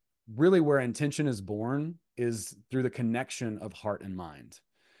that really where intention is born is through the connection of heart and mind.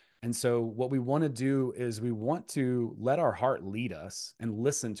 And so what we want to do is we want to let our heart lead us and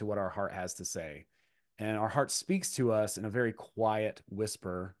listen to what our heart has to say. And our heart speaks to us in a very quiet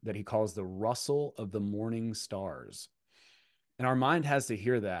whisper that he calls the rustle of the morning stars. And our mind has to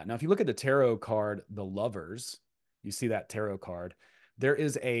hear that. Now, if you look at the tarot card, the Lovers, you see that tarot card, there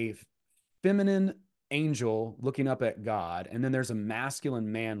is a feminine angel looking up at God, and then there's a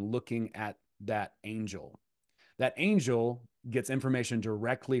masculine man looking at that angel. That angel gets information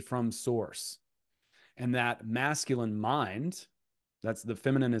directly from source. And that masculine mind, that's the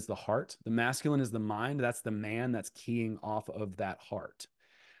feminine is the heart, the masculine is the mind, that's the man that's keying off of that heart.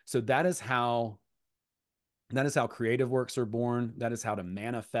 So that is how creative works are born. That is how to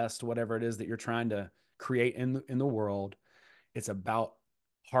manifest whatever it is that you're trying to create in the world. It's about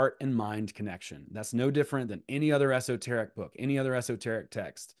heart and mind connection. That's no different than any other esoteric book, any other esoteric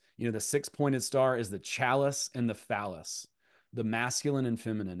text. The six-pointed star is the chalice and the phallus, the masculine and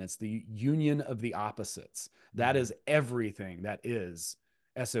feminine. It's the union of the opposites. That is everything that is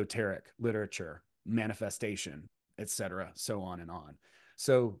esoteric literature, manifestation, etc., so on and on.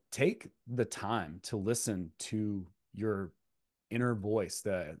 So take the time to listen to your inner voice,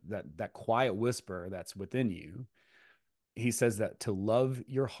 that quiet whisper that's within you. He says that to love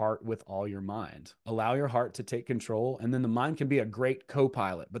your heart with all your mind, allow your heart to take control. And then the mind can be a great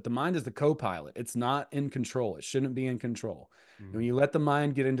co-pilot, but the mind is the co-pilot. It's not in control. It shouldn't be in control. When you let the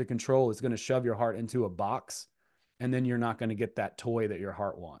mind get into control, it's going to shove your heart into a box. And then you're not going to get that toy that your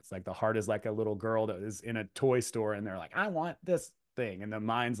heart wants. Like the heart is like a little girl that is in a toy store and they're like, I want this thing. And the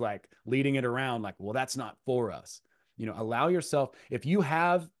mind's like leading it around like, well, that's not for us. Allow yourself, if you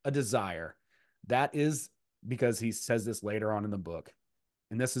have a desire, that is because he says this later on in the book,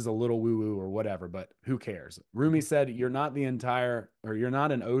 and this is a little woo-woo or whatever, but who cares? Rumi said, you're not an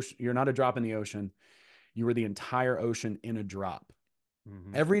ocean, you're not a drop in the ocean. You are the entire ocean in a drop.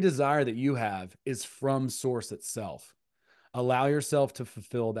 Every desire that you have is from source itself. Allow yourself to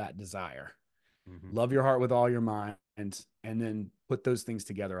fulfill that desire. Love your heart with all your mind, and then put those things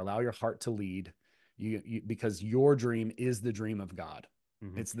together. Allow your heart to lead you, because your dream is the dream of God.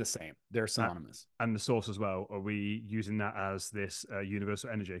 It's the same. They're synonymous. And the source as well. Are we using that as this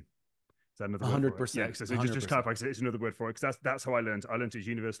universal energy? Is that another word for it? 100%. Yeah, so just clarify, because it's another word for it. Because that's how I learned. I learned it's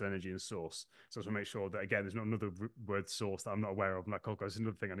universal energy and source. So I just want to make sure that, again, there's not another word source that I'm not aware of. I'm like, oh, God, it's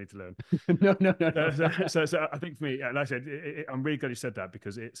another thing I need to learn. No. So I think for me, like I said, I'm really glad you said that,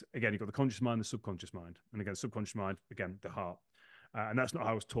 because it's, again, you've got the conscious mind, the subconscious mind. And again, subconscious mind, again, the heart. And that's not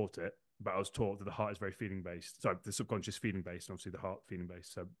how I was taught it, but I was taught that the heart is very feeling based. So the subconscious feeling based, and obviously the heart feeling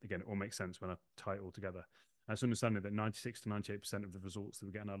based. So again, it all makes sense when I tie it all together. And it's understanding that 96 to 98% of the results that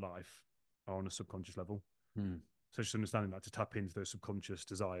we get in our life are on a subconscious level. So just understanding that to tap into those subconscious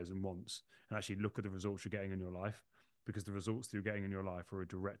desires and wants and actually look at the results you're getting in your life, because the results that you're getting in your life are a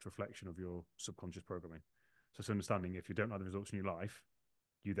direct reflection of your subconscious programming. So it's understanding if you don't like the results in your life,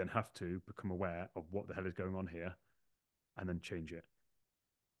 you then have to become aware of what the hell is going on here and then change it.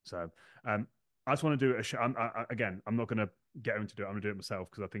 So I just want to do it. Again, I'm not going to get him to do it. I'm going to do it myself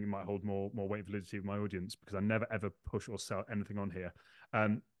because I think it might hold more weight and validity with my audience, because I never ever push or sell anything on here.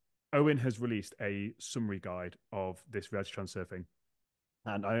 Owen has released a summary guide of this reality transurfing,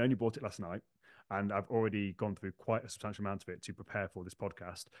 and I only bought it last night, and I've already gone through quite a substantial amount of it to prepare for this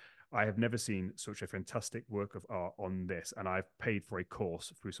podcast. I have never seen such a fantastic work of art on this, and I've paid for a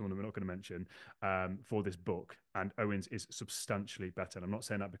course through someone that we're not going to mention for this book, and Owen's is substantially better. And I'm not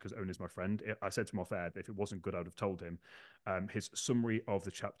saying that because Owen is my friend. I said to him off air that if it wasn't good, I'd have told him. His summary of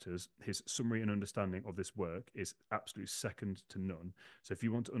the chapters, his summary and understanding of this work is absolutely second to none. So if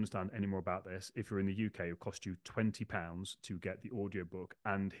you want to understand any more about this, if you're in the UK, it will cost you £20 to get the audiobook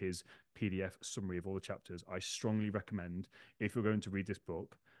and his PDF summary of all the chapters. I strongly recommend, if you're going to read this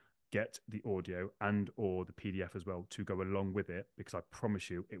book, get the audio and or the PDF as well to go along with it, because I promise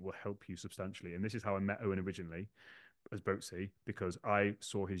you it will help you substantially. And this is how I met Owen originally as Bootsy, because I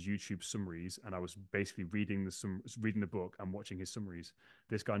saw his YouTube summaries and I was basically reading the book and watching his summaries.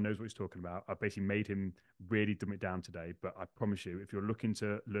 This guy knows what he's talking about. I basically made him really dumb it down today, but I promise you, if you're looking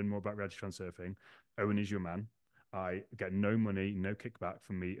to learn more about reality transurfing, Owen is your man. I get no money, no kickback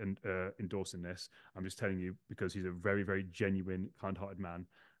from me and endorsing this. I'm just telling you because he's a very, very genuine, kind-hearted man,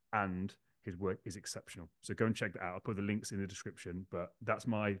 and his work is exceptional. So go and check that out. I'll put the links in the description, but that's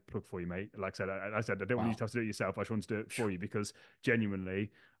my plug for you, mate. Like I said, I don't want you to have to do it yourself. I just want to do it for you because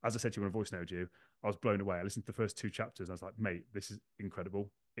genuinely, as I said to you when I voice noted you, I was blown away. I listened to the first 2 chapters and I was like, mate, this is incredible.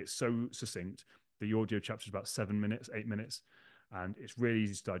 It's so succinct. The audio chapter is about 7 minutes, 8 minutes, and it's really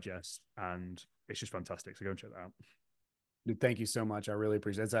easy to digest, and it's just fantastic. So go and check that out. Dude, thank you so much. I really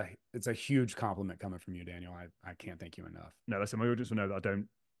appreciate it. It's a huge compliment coming from you, Daniel. I can't thank you enough. No, listen, my audience will know that I don't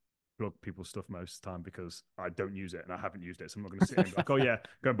plug people's stuff most of the time because I don't use it and I haven't used it. So I'm not going to sit and be like, oh yeah,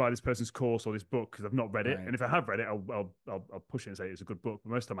 go and buy this person's course or this book because I've not read it. Right. And if I have read it, I'll push it and say it's a good book.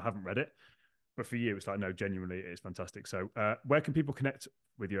 But most of the time I haven't read it. But for you, it's like, no, genuinely, it's fantastic. So where can people connect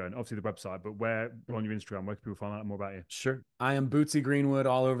with you? And obviously the website, but where on your Instagram, where can people find out more about you? Sure. I am Bootsy Greenwood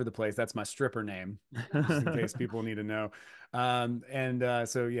all over the place. That's my stripper name, just in case people need to know. So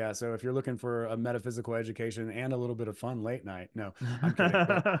if you're looking for a metaphysical education and a little bit of fun late night, no, I'm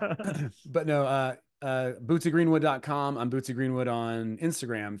kidding. But no, BootsyGreenwood.com. I'm Bootsy Greenwood on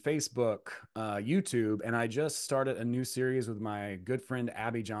Instagram, Facebook, YouTube. And I just started a new series with my good friend,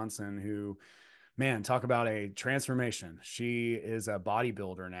 Abby Johnson, who, man, talk about a transformation. She is a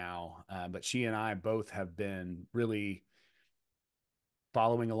bodybuilder now, but she and I both have been really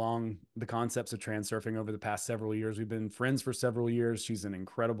following along the concepts of transurfing over the past several years. We've been friends for several years. She's an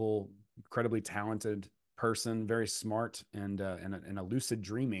incredibly talented person, very smart, and a lucid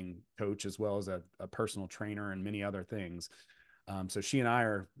dreaming coach, as well as a personal trainer and many other things. So she and I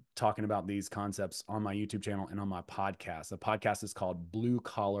are talking about these concepts on my YouTube channel and on my podcast. The podcast is called Blue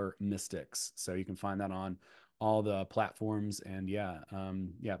Collar Mystics. So you can find that on all the platforms, and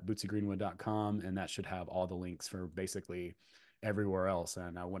BootsyGreenwood.com. And that should have all the links for basically everywhere else.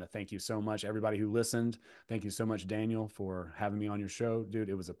 And I want to thank you so much, everybody who listened. Thank you so much, Daniel, for having me on your show. Dude,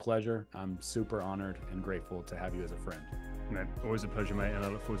 it was a pleasure. I'm super honored and grateful to have you as a friend. Man, always a pleasure, mate. And I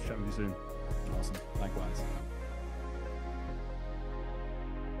look forward to chatting with you soon. Awesome. Likewise.